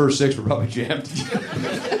 First 6 were probably jammed.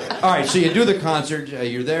 All right, so you do the concert.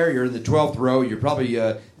 You're there. You're in the 12th row. You're probably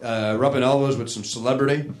rubbing elbows with some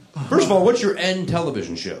celebrity. First of all, what's your N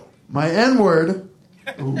television show? My N-word.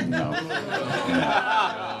 No.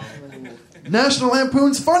 National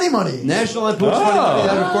Lampoon's Funny Money. National Lampoon's Funny Money.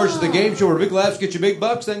 That, of course, is the game show where big laughs get you big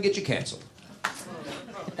bucks, then get you canceled.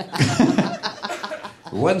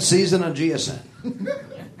 One season on GSN.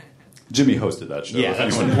 Jimmy hosted that show. Yeah,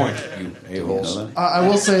 that's the point, you a-holes. I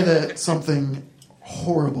will say that something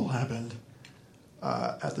horrible happened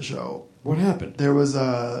at the show. What happened? There was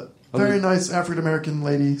a very nice African-American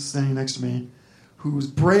lady standing next to me whose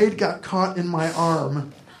braid got caught in my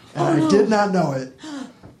arm, and I did not know it.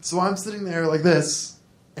 So I'm sitting there like this,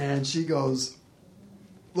 and she goes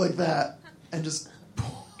like that, and just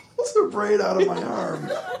pulls her braid out of my arm.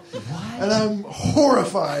 What? And I'm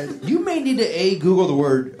horrified. You may need to Google the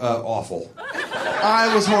word awful.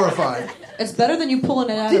 I was horrified. It's better than you pulling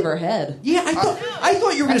it out of her head. Yeah, I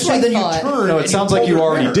thought you were going to say then you turned. No, it sounds like you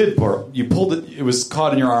already did. You pulled it. It was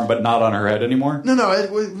caught in your arm, but not on her head anymore. No,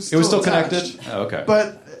 it was still connected. Oh, okay,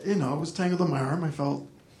 but it was tangled in my arm. I felt.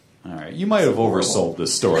 All right, you might have oversold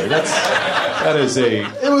this story. That is a.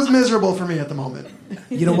 It was miserable for me at the moment.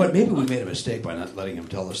 You know what? Maybe we made a mistake by not letting him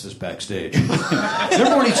tell us this backstage.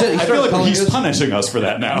 Remember when he said I feel like he's punishing us for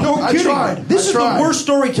that now. No kidding. This is the worst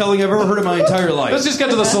storytelling I've ever heard in my entire life. Let's just get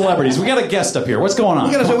to the celebrities. We got a guest up here. What's going on?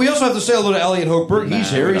 We also have to say hello to Elliot Hochberg.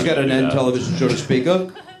 He's here. He's got an N television show to speak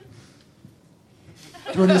of. Do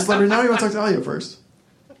you want to do the celebrity now, or you want to talk to Elliot first?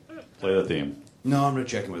 Play the theme. No, I'm going to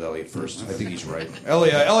check in with Elliot first. I think he's right.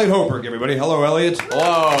 Elliot Hochberg, everybody. Hello, Elliot.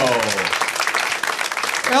 Hello.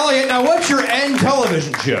 Elliot, now what's your N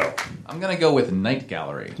television show? I'm going to go with Night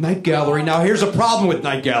Gallery. Night Gallery. Now, here's a problem with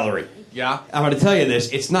Night Gallery. Yeah? I'm going to tell you this.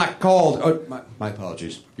 It's not called... Oh, my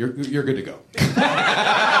apologies. You're good to go. What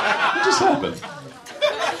just happened?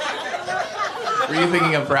 Were you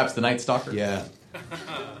thinking of perhaps The Night Stalker? Yeah.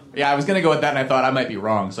 Yeah, I was going to go with that, and I thought I might be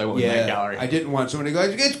wrong, so I went with Night Gallery. I didn't want someone to go,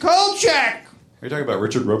 it's called check! Are you talking about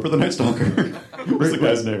Richard Roper, the Night Stalker? What's the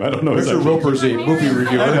guy's name? I don't know. Richard Roper's a movie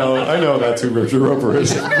reviewer. I know that's who Richard Roper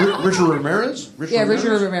is. Richard Ramirez? Richard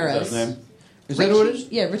Ramirez. Is that his name? Is that who it is?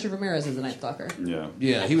 Yeah, Richard Ramirez is the Night Stalker. Yeah.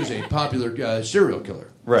 Yeah, he was a popular serial killer.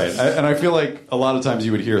 Right. And I feel like a lot of times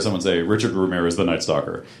you would hear someone say, Richard Ramirez, the Night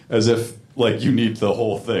Stalker, as if, like, you need the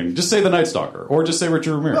whole thing. Just say the Night Stalker, or just say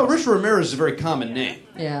Richard Ramirez. No, Richard Ramirez is a very common name.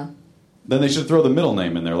 Yeah. Then they should throw the middle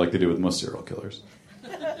name in there like they do with most serial killers.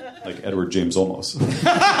 Like Edward James Olmos.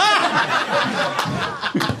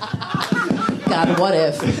 God, what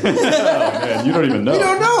if? Oh, man, you don't even know. We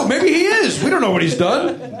don't know. Maybe he is. We don't know what he's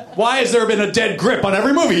done. Why has there been a dead grip on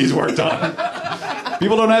every movie he's worked on?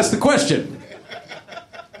 People don't ask the question.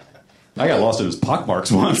 I got lost in his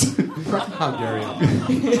pockmarks once. How dare you?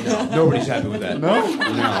 Nobody's happy with that. No,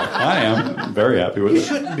 I am. I'm very happy with You it.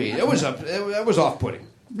 shouldn't be. That was off-putting.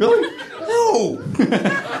 Really? No.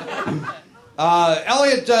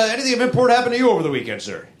 Elliot, anything of import happened to you over the weekend,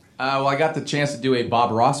 sir? Well, I got the chance to do a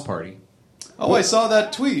Bob Ross party. Oh, I saw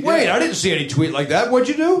that tweet. Wait, I didn't see any tweet like that. What'd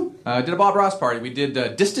you do? I did a Bob Ross party. We did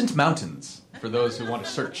Distant Mountains, for those who want to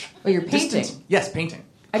search. Oh, you're painting? Yes, painting.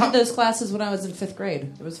 I did those classes when I was in 5th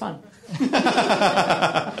grade. It was fun.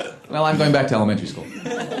 Well, I'm going back to elementary school.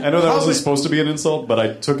 I know that wasn't supposed to be an insult, but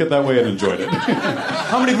I took it that way and enjoyed it.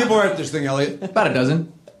 How many people are at this thing, Elliot? About a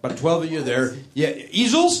dozen. About 12 of you there. Yeah,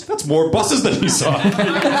 easels? That's more buses than he saw.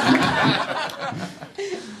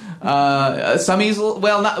 Some easel.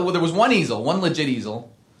 Well, there was one easel, one legit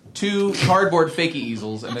easel, 2 cardboard fakey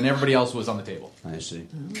easels, and then everybody else was on the table. I see.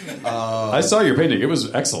 I saw your painting. It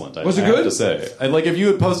was excellent. Was it I good? have to say. If you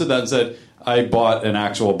had posted that and said, I bought an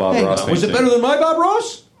actual Bob Ross painting. Was it better than my Bob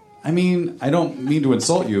Ross? I mean, I don't mean to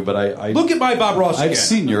insult you, but I Look at my Bob Ross again. I've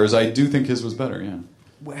seen yours. I do think his was better, yeah.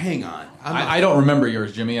 Well, hang on. I don't remember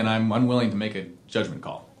yours, Jimmy, and I'm unwilling to make a judgment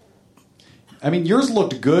call. I mean, yours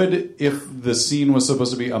looked good if the scene was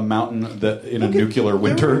supposed to be a mountain in a nuclear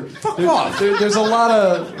winter. Fuck off. There's a lot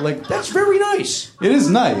of, That's very nice. It is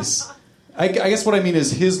nice. I guess what I mean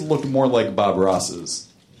is his looked more like Bob Ross's.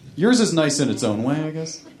 Yours is nice in its own way, I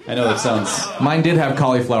guess. I know that sounds... Mine did have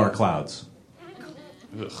cauliflower clouds.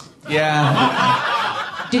 Ugh.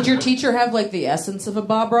 Yeah. Did your teacher have, the essence of a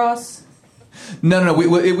Bob Ross? No.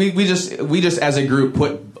 We just as a group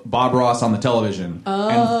put Bob Ross on the television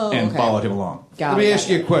and followed him along. Let me ask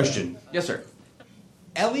you a question. Yes, sir.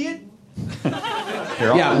 Elliot?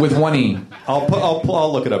 Yeah, with one E.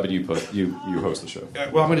 I'll look it up and you host the show.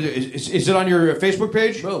 Well, I'm going to do. Is it on your Facebook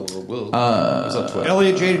page? Well. It's on Twitter.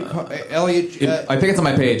 Elliot J. Elliot. I think it's on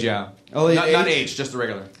my page. Yeah. Elliot not H, just the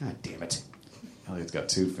regular. God damn it! Elliot's got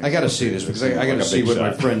 2 fingers. I got to see this because I got to see what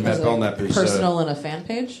my friend Matt Belknap is personal and a fan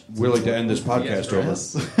page. willing to end this podcast over.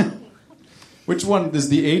 Which one is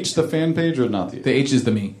the H? The fan page or not the H? The H is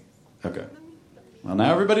the me. Okay. Well,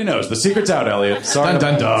 now everybody knows. The secret's out, Elliot. Sorry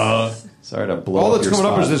Sorry to blow All up that's your coming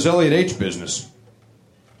spot. up is this Elliot H. business.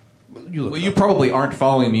 You probably aren't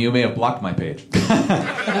following me. You may have blocked my page. You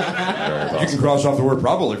can cross off the word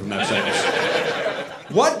probably from that sentence.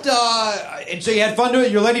 What? And so you had fun doing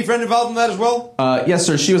it? Your lady friend involved in that as well? Yes,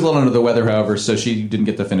 sir. She was a little under the weather, however, so she didn't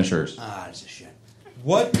get to finish hers. That's a shit.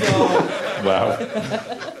 What? Wow.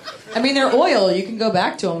 I mean, they're oil. You can go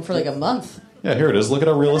back to them for a month. Yeah, here it is. Look at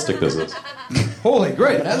how realistic this is. Holy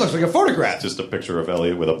great. That looks like a photograph. Just a picture of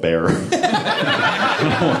Elliot with a bear.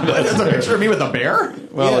 That's a picture of me with a bear?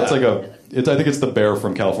 Well, Yeah. it's like I think it's the bear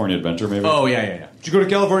from California Adventure, maybe. Oh, yeah. Did you go to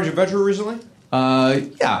California Adventure recently?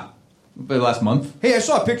 Yeah. But last month. Hey, I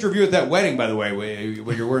saw a picture of you at that wedding, by the way,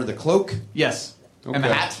 where you're wearing the cloak. Yes. Okay. And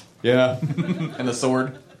the hat. Yeah. And the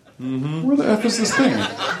sword. Mm-hmm. Where the F is this thing?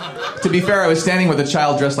 To be fair, I was standing with a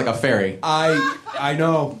child dressed like a fairy. I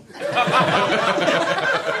know.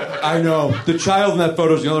 I know. The child in that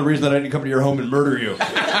photo is the only reason that I didn't come to your home and murder you.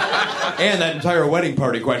 And that entire wedding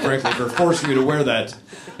party, quite frankly, for forcing you to wear that.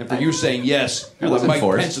 And for you saying yes. It wasn't Mike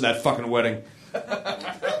forced. Pence at that fucking wedding.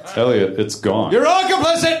 Elliot, it's gone. You're all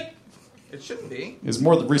complicit! It shouldn't be. It's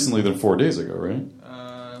more recently than 4 days ago, right?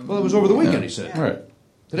 Well, it was over the weekend, he said. All right.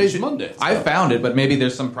 Today's Monday. I found it, but maybe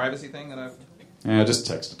there's some privacy thing that I've... Yeah, just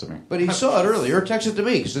text it to me. But he saw it earlier. Text it to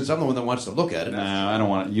me, since I'm the one that wants to look at it. No, I don't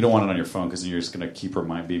want it. You don't want it on your phone because you're just going to keep be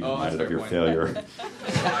reminded of your failure.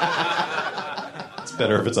 It's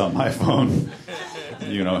better if it's on my phone.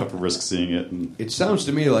 You don't have to risk seeing it. And... It sounds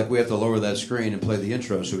to me like we have to lower that screen and play the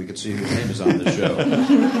intro so we can see whose name is on the show.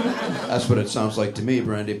 That's what it sounds like to me,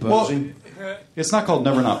 Brandie Posey. Well, it's not called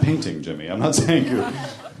Never Not Painting, Jimmy. I'm not saying you...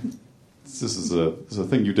 This is a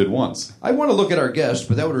thing you did once. I want to look at our guest,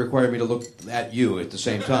 but that would require me to look at you at the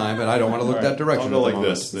same time, and I don't want to look that direction. I'll go at the like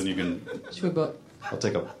moment. this, then you can... Should we both? I'll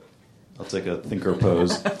take a thinker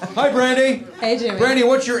pose. Hi, Brandie. Hey, Jimmy. Brandie,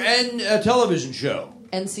 what's your television show?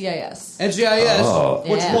 NCIS. NCIS? Oh.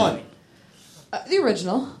 Which Yeah. one? The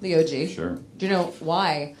original, the OG. Sure. Do you know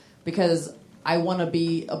why? Because I want to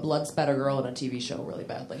be a blood spatter girl in a TV show really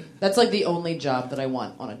badly. That's the only job that I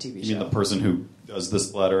want on a TV You show. mean the person who does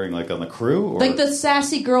this lettering on the crew? Or? Like the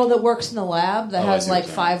sassy girl that works in the lab that Oh, I has see what you're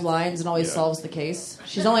saying. 5 lines and always solves the case.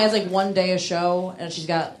 She's only has 1 day a show and she's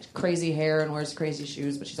got crazy hair and wears crazy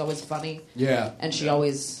shoes, but she's always funny. Yeah. And she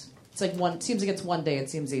always seems like it's 1 day, it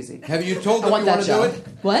seems easy. Have you told them I want you that want to do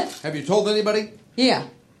job. it? What? Have you told anybody? Yeah.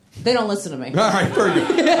 They don't listen to me. All right, very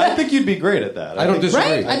good. I think you'd be great at that. I don't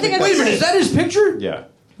disagree. Right? I think I'd Wait a be minute, great. is that his picture? Yeah.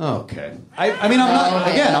 Okay. I mean,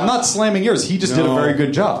 I'm not slamming yours. He just did a very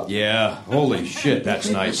good job. Yeah. Holy shit, that's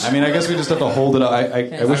nice. I mean, I guess we just have to hold it up.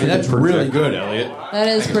 I wish that's really good, Elliot. That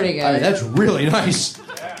is pretty good. I mean, that's really nice.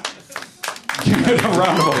 Give it a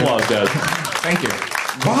round of applause, Dad. Thank you.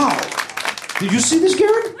 Wow. Did you see this,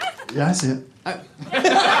 Garen? Yeah, I see it.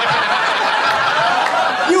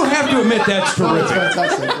 You have to admit that's terrific. That's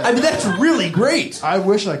fantastic. Yeah. I mean, that's really great. I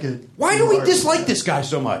wish I could. Why do we dislike this guy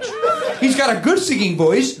so much? He's got a good singing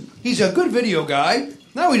voice. He's a good video guy.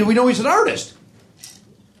 Now we know he's an artist.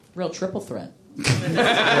 Real triple threat. But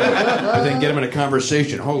then get him in a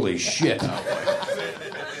conversation. Holy shit.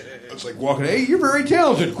 It's like walking, hey, you're very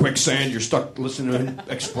talented. Quicksand, you're stuck listening to him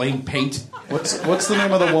explain paint. What's the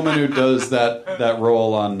name of the woman who does that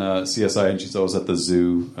role on CSI and she's always at the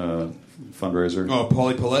zoo fundraiser? Oh,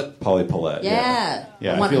 Polly Paulette? Polly Paulette. Yeah.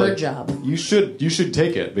 Yeah. I want feel her like job. You should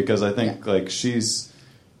take it because I think like she's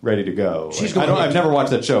ready to go. She's like, going I've never watched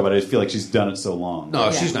that show, but I feel like she's done it so long.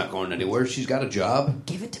 No, she's not going anywhere. She's got a job.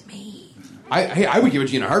 Give it to me. I would give it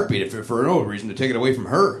to you in a heartbeat if for no reason to take it away from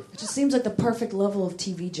her. It just seems like the perfect level of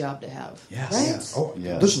TV job to have. Yes. Right? Yes. Oh,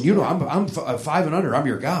 yes. Listen, you know, I'm 5 and under. I'm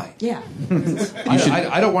your guy. Yeah.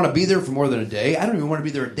 I don't want to be there for more than a day. I don't even want to be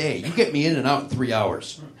there a day. You get me in and out in 3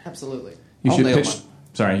 hours. Absolutely. You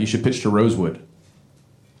should pitch to Rosewood.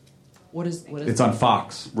 What is It's on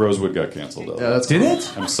Fox. Rosewood got canceled. Though. Yeah, did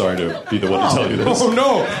it? I'm sorry to be the one to tell you this. Oh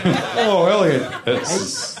no! Oh, Elliot.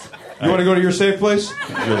 You want to go to your safe place?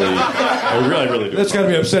 I really do. That's got to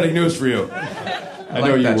be upsetting news for you. I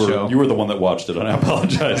know you were the one that watched it, and I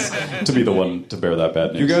apologize to be the one to bear that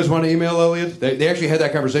bad news. You guys want to email Elliot? They actually had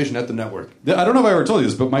that conversation at the network. I don't know if I ever told you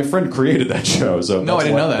this, but my friend created that show. So no, I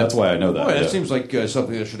didn't know that. That's why I know that. Boy, that seems like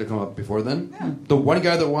something that should have come up before then. The one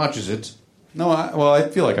guy that watches it. No, I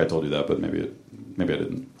feel like I told you that, but maybe I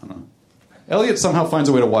didn't. I don't know. Elliot somehow finds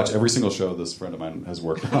a way to watch every single show this friend of mine has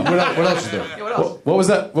worked on. What else is there? What was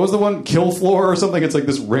that? What was the one? Kill Floor or something? It's like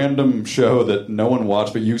this random show that no one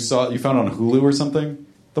watched, but you found it on Hulu or something.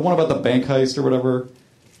 The one about the bank heist or whatever.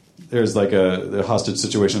 There's like a hostage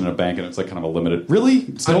situation in a bank, and it's like kind of a limited.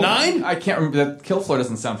 Really? Still? A 9? I can't remember. That Kill Floor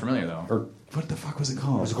doesn't sound familiar though. Or what the fuck was it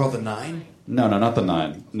called? Was it called The 9? No, not The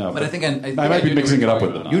 9. No, but I think I might be mixing it up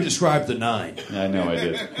with The 9. You described The 9. I know I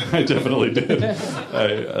did. I definitely did.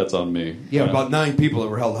 That's on me. Yeah, about 9 people that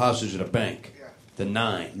were held hostage at a bank. The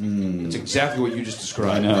 9. That's exactly what you just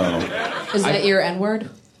described. I know. Is that your N-word?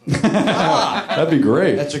 That'd be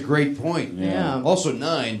great. That's a great point. Yeah. Also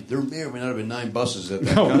 9, there may or may not have been 9 buses at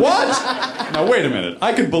that time. What? Now wait a minute.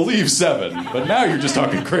 I could believe 7, but now you're just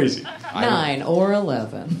talking crazy. 9 or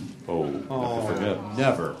 11. Oh, I forget.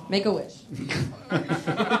 Never. Make a wish.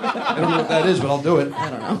 I don't know what that is, but I'll do it. I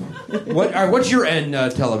don't know. What's your N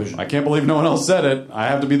television? I can't believe no one else said it. I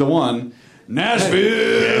have to be the one.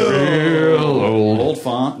 Nashville. Old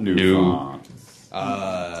font, new font.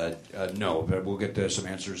 No, but we'll get some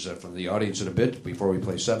answers from the audience in a bit before we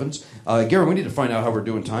play sevens. Garen, we need to find out how we're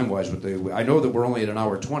doing time-wise. I know that we're only at an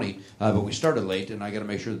hour 20, but we started late, and I got to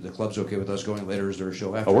make sure that the club's okay with us going later. Is there a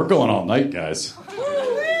show after? Oh, we're going all night, guys.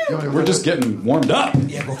 We're just getting warmed up.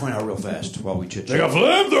 Yeah, go find out real fast while we chit-chat. They got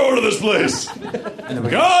flamethrower to this place.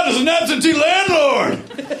 God is an absentee landlord.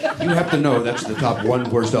 You have to know that's the top 1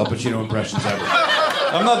 worst Al Pacino impressions ever.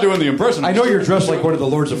 I'm not doing the impression. I know you're dressed like one of the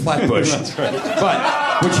Lords of Flatbush. That's right.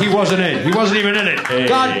 But, which he wasn't in. He wasn't even in it. Hey.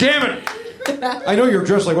 God damn it. I know you're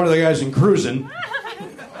dressed like one of the guys in Cruising.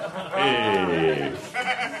 Hey.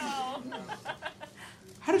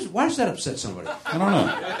 Why does that upset somebody? I don't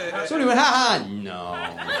know. Somebody went, ha-ha.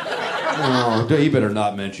 No, you better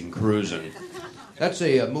not mention Cruising. That's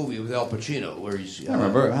a movie with Al Pacino where he's... I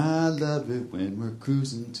remember. I love it when we're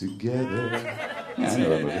cruising together. Yeah, I know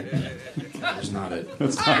that movie. That is not it.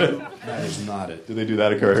 That's not it. That is not it. Did they do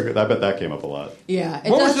that at karaoke? I bet that came up a lot. Yeah.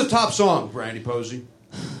 What was the top song, Brandie Posey?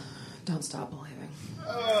 Don't Stop Believing.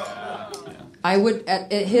 I would...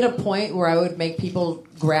 It hit a point where I would make people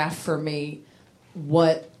graph for me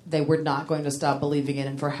what they were not going to stop believing in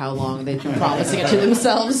and for how long they'd been promising it to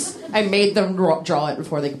themselves. I made them draw it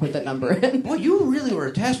before they could put that number in. Boy, you really were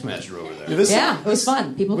a taskmaster over there. It was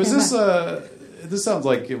fun. People was came this back. This sounds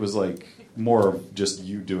like it was like more of just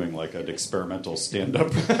you doing like an experimental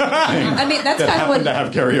stand-up thing. I mean, that's that kind of what to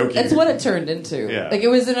have karaoke. That's what it turned into. Yeah. Like it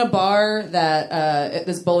was in a bar that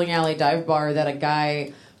this bowling alley dive bar that a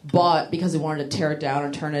guy bought because he wanted to tear it down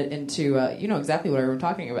and turn it into you know exactly what I'm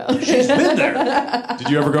talking about. She's been there. Did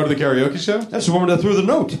you ever go to the karaoke show? That's the woman that threw the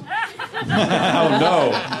note. Oh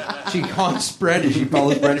no. She haunts Brandie. She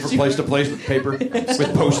follows Brandie from place to place with paper,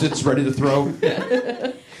 with Post-its ready to throw.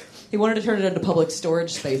 He wanted to turn it into public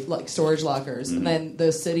storage space, like storage lockers. And then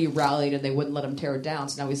the city rallied and they wouldn't let him tear it down.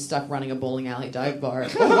 So now he's stuck running a bowling alley dive bar.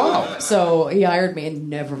 Oh, wow. So he hired me and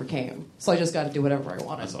never came. So I just got to do whatever I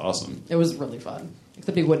wanted. That's awesome. It was really fun.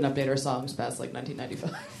 Except he wouldn't update our songs past like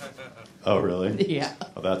 1995. Oh, really? Yeah.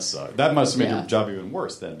 Oh, that sucked. That must make Yeah. your job even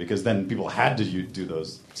worse then, because then people had to do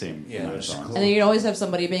those same songs. And then you'd always have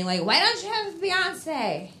somebody being like, "Why don't you have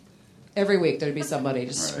Beyonce?" Every week there'd be somebody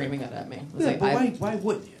just screaming that at me. It was Yeah, like, but why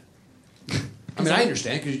wouldn't you? I mean, I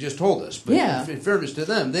understand because you just told us. But Yeah. in fairness to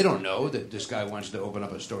them, they don't know that this guy wants to open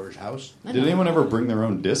up a storage house. Did anyone ever bring their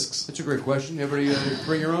own discs? That's a great question. Everybody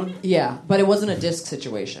bring your own? Yeah, but it wasn't a disc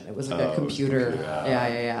situation. It was like a computer.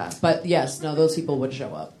 Yeah. But yes, no, those people would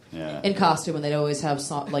show up in costume, and they'd always have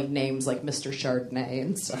like names like Mr. Chardonnay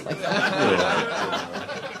and stuff like that.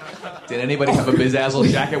 Did anybody have a Bizazzle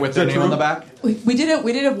jacket with their name on the back? We did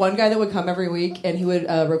have one guy that would come every week, and he would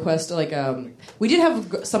request like we did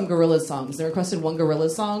have some Gorillaz songs. They requested one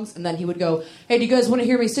Gorillaz songs, and then he would go, "Hey, do you guys want to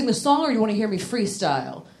hear me sing the song, or do you want to hear me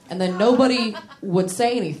freestyle?" And then nobody would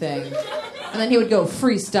say anything, and then he would go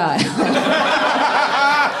freestyle.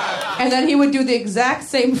 And then he would do the exact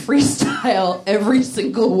same freestyle every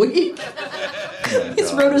single week. He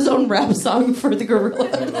just wrote his own rap song for the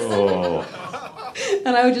Gorillaz. Oh.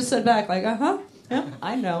 And I would just sit back like, yeah,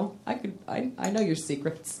 I know. I know your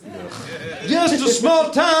secrets. Just a small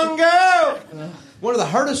town girl. One of the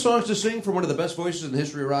hardest songs to sing for one of the best voices in the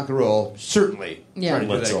history of rock and roll. Certainly. Yeah. Trying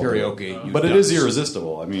to do that karaoke. But it is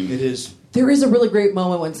irresistible. I mean, it is. There is a really great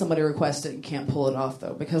moment when somebody requests it and can't pull it off,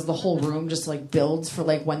 though, because the whole room just like builds for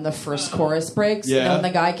like when the first chorus breaks, and then when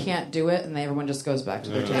the guy can't do it, and everyone just goes back to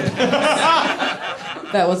their table.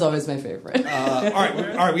 That was always my favorite. All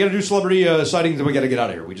right. We got to do celebrity sightings, and we got to get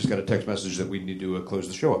out of here. We just got a text message that we need to close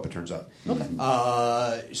the show up. It turns out. Okay.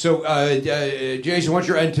 So, Jason, what's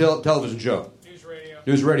your end television show?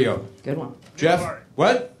 News Radio. Good one. Jeff? Newhart.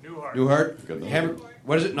 What? Newhart. Newhart. Good one. Hammer.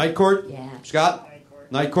 What is it? Night Court? Yeah. Scott?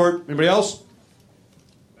 Night Court. Anybody else?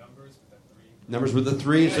 Numbers with the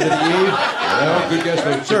 3 instead of the E. Oh, good guess,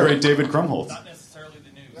 mate. Sir. Great David Krumholtz. Not necessarily the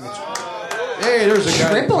news. Hey, there's a guy.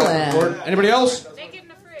 Triple M. Anybody else? Naked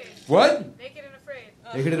and Afraid. What? Naked and Afraid.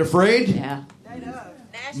 Naked and Afraid? Yeah.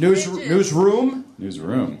 Nash Bridges. Newsroom?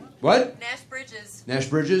 Newsroom. What? Nash Bridges. Nash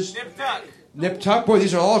Bridges? Nip Tuck. Nip Tuck. Boy,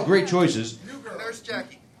 these are all great choices. Nurse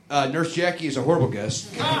Jackie. Nurse Jackie is a horrible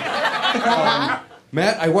guess.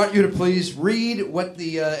 Matt, I want you to please read what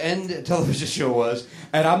the end television show was.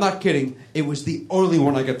 And I'm not kidding. It was the only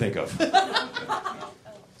one I could think of.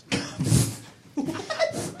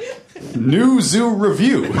 New Zoo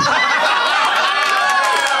Review. It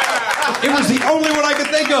was the only one I could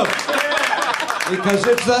think of. Because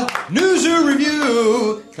it's the New Zoo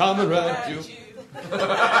Review. Coming right to you.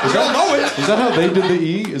 Is that how they did the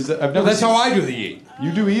E? That's how I do the E.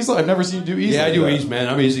 You do E's? I've never seen you do E's. Yeah, like I do that. E's, man.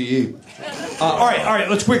 I'm easy E. All right.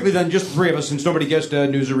 Let's quickly then, just the three of us, since nobody guessed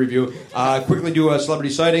News or Review, quickly do a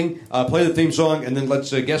celebrity sighting, play the theme song, and then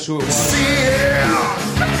let's guess who it was.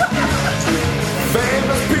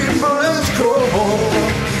 Famous people is cool.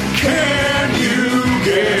 Can you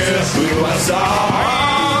guess who I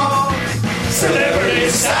saw? Celebrity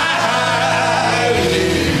sighting.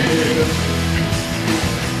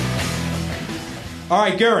 All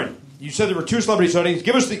right, Garen. You said there were 2 celebrity sightings.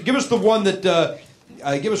 Give us the one that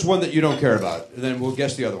give us one that you don't care about, and then we'll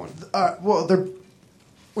guess the other one. Well, they're.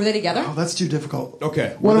 Were they together? Oh, that's too difficult.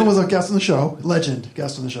 Okay. One of them was a guest on the show, legend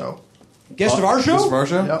guest on the show. Guest of our show? Guest of our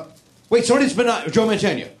show? Yep. Wait, somebody's been on Joe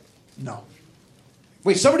Mantegna. No.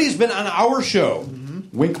 Wait, somebody's been on our show.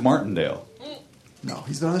 Mm-hmm. Wink Martindale. No,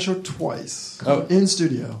 he's been on the show twice. Oh. In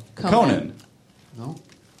studio. Conan. No.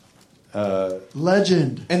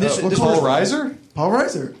 Legend. And this Paul Reiser? Paul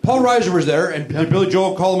Reiser. Paul Reiser was there, and did Billy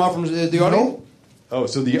Joel call him out from the audience? Nope. Oh,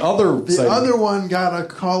 so the other The other one got a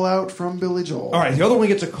call out from Billy Joel. All right, the other one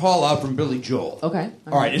gets a call out from Billy Joel. Okay.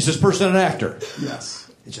 All right, is this person an actor?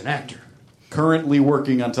 Yes. It's an actor. currently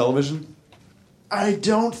working on television? I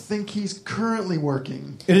don't think he's currently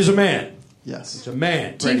working. It is a man. Yes. It's a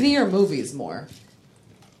man. TV or movies more?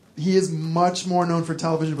 He is much more known for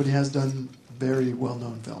television, but he has done very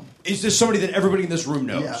well-known film. Is this somebody that everybody in this room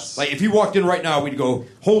knows? Yes. Like, if he walked in right now, we'd go,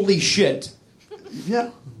 holy shit.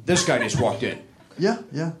 Yeah. This guy just walked in. Yeah,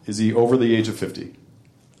 yeah. Is he over the age of 50?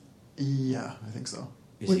 Yeah, I think so.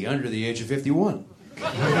 Is he under the age of 51?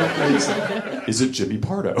 Is it Jimmy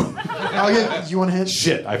Pardo? I'll get, do you want a hint?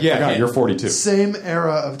 Shit, I forgot. You're 42. Same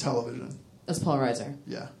era of television. That's Paul Reiser.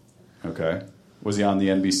 Yeah. Okay. Was he on the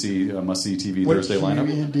NBC must-see TV What Thursday he lineup?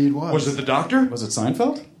 indeed was. Was it the Doctor? Was it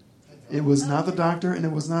Seinfeld? It was not the Doctor, and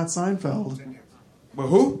it was not Seinfeld. Well,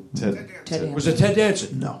 who? Ted Danson. Was it Ted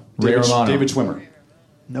Danson? No. David Schwimmer.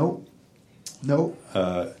 Nope.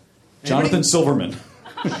 Jonathan Silverman.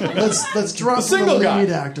 Let's drop The the single lead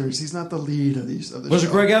guy. actors. He's not the lead of these. Of the Was show.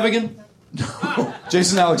 it Greg Evigan?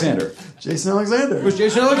 Jason Alexander. Jason Alexander. It was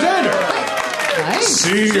Jason Alexander. Nice.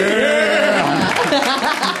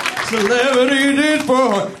 Celebrity did for.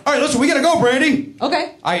 All right, listen, we gotta go, Brandie.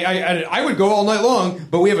 Okay. I would go all night long,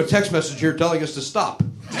 but we have a text message here telling us to stop.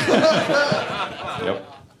 Yep.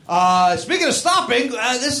 Speaking of stopping,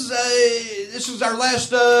 this is our last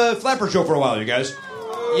Flapper show for a while, you guys.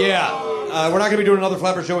 Yeah, we're not going to be doing another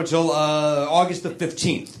Flapper show until August the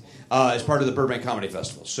 15th as part of the Burbank Comedy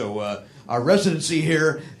Festival. So our residency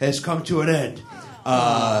here has come to an end.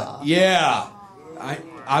 Yeah,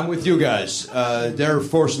 I'm with you guys. They're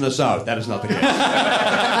forcing us out. That is not the case.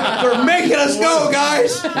 They're making us go,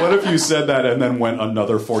 guys. What if you said that and then went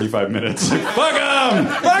another 45 minutes? Fuck them!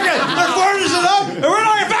 Fuck it! They're forcing us out, and we're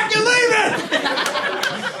not fucking leaving!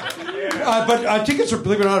 But tickets are,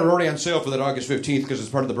 believe it or not, are already on sale for that August 15th because it's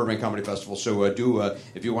part of the Burbank Comedy Festival. So if you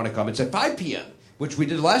want to come, it's at 5 p.m., which we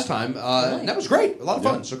did last time. And that was great. A lot of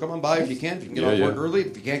fun. Yeah. So come on by if you can. If you can get off work early.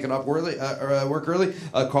 If you can't get off work early,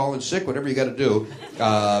 call in sick, whatever you got to do.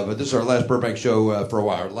 But this is our last Burbank show for a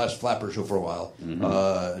while, our last Flapper show for a while,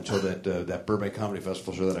 until that Burbank Comedy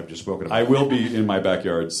Festival show that I've just spoken about. I will be in my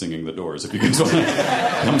backyard singing The Doors if you guys want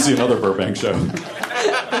to come see another Burbank show.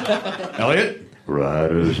 Elliot?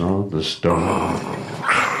 Riders on the storm.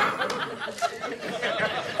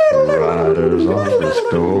 Riders on the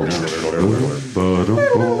storm.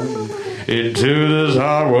 Into this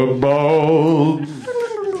horrible.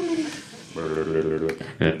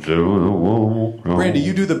 Into the wall. Brandie,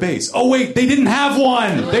 you do the bass. Oh, wait, they didn't have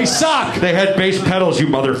one. They suck. They had bass pedals, you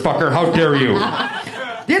motherfucker. How dare you?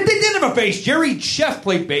 They did have a bass. Jerry Sheff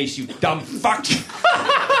played bass, you dumb fuck.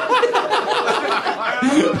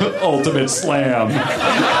 Ultimate slam.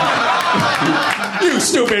 You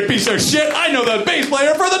stupid piece of shit. I know the bass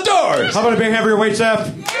player for The Doors. How about a big hand for your wait staff?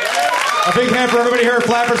 A big hand for everybody here at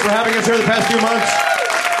Flappers for having us here the past few months.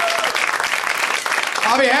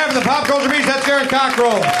 On behalf of the Pop Culture Beast, that's Darren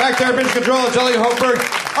Cockrell. Back there, Bench Control, it's Elliot Hochberg.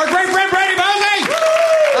 Our great friend, Brandie Posey.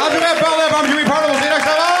 I'm Jimmy Pardo. I'm Jimmy Pardo. We'll see you next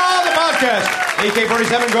time on the podcast.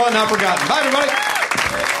 AK-47 gone, not forgotten. Bye, everybody.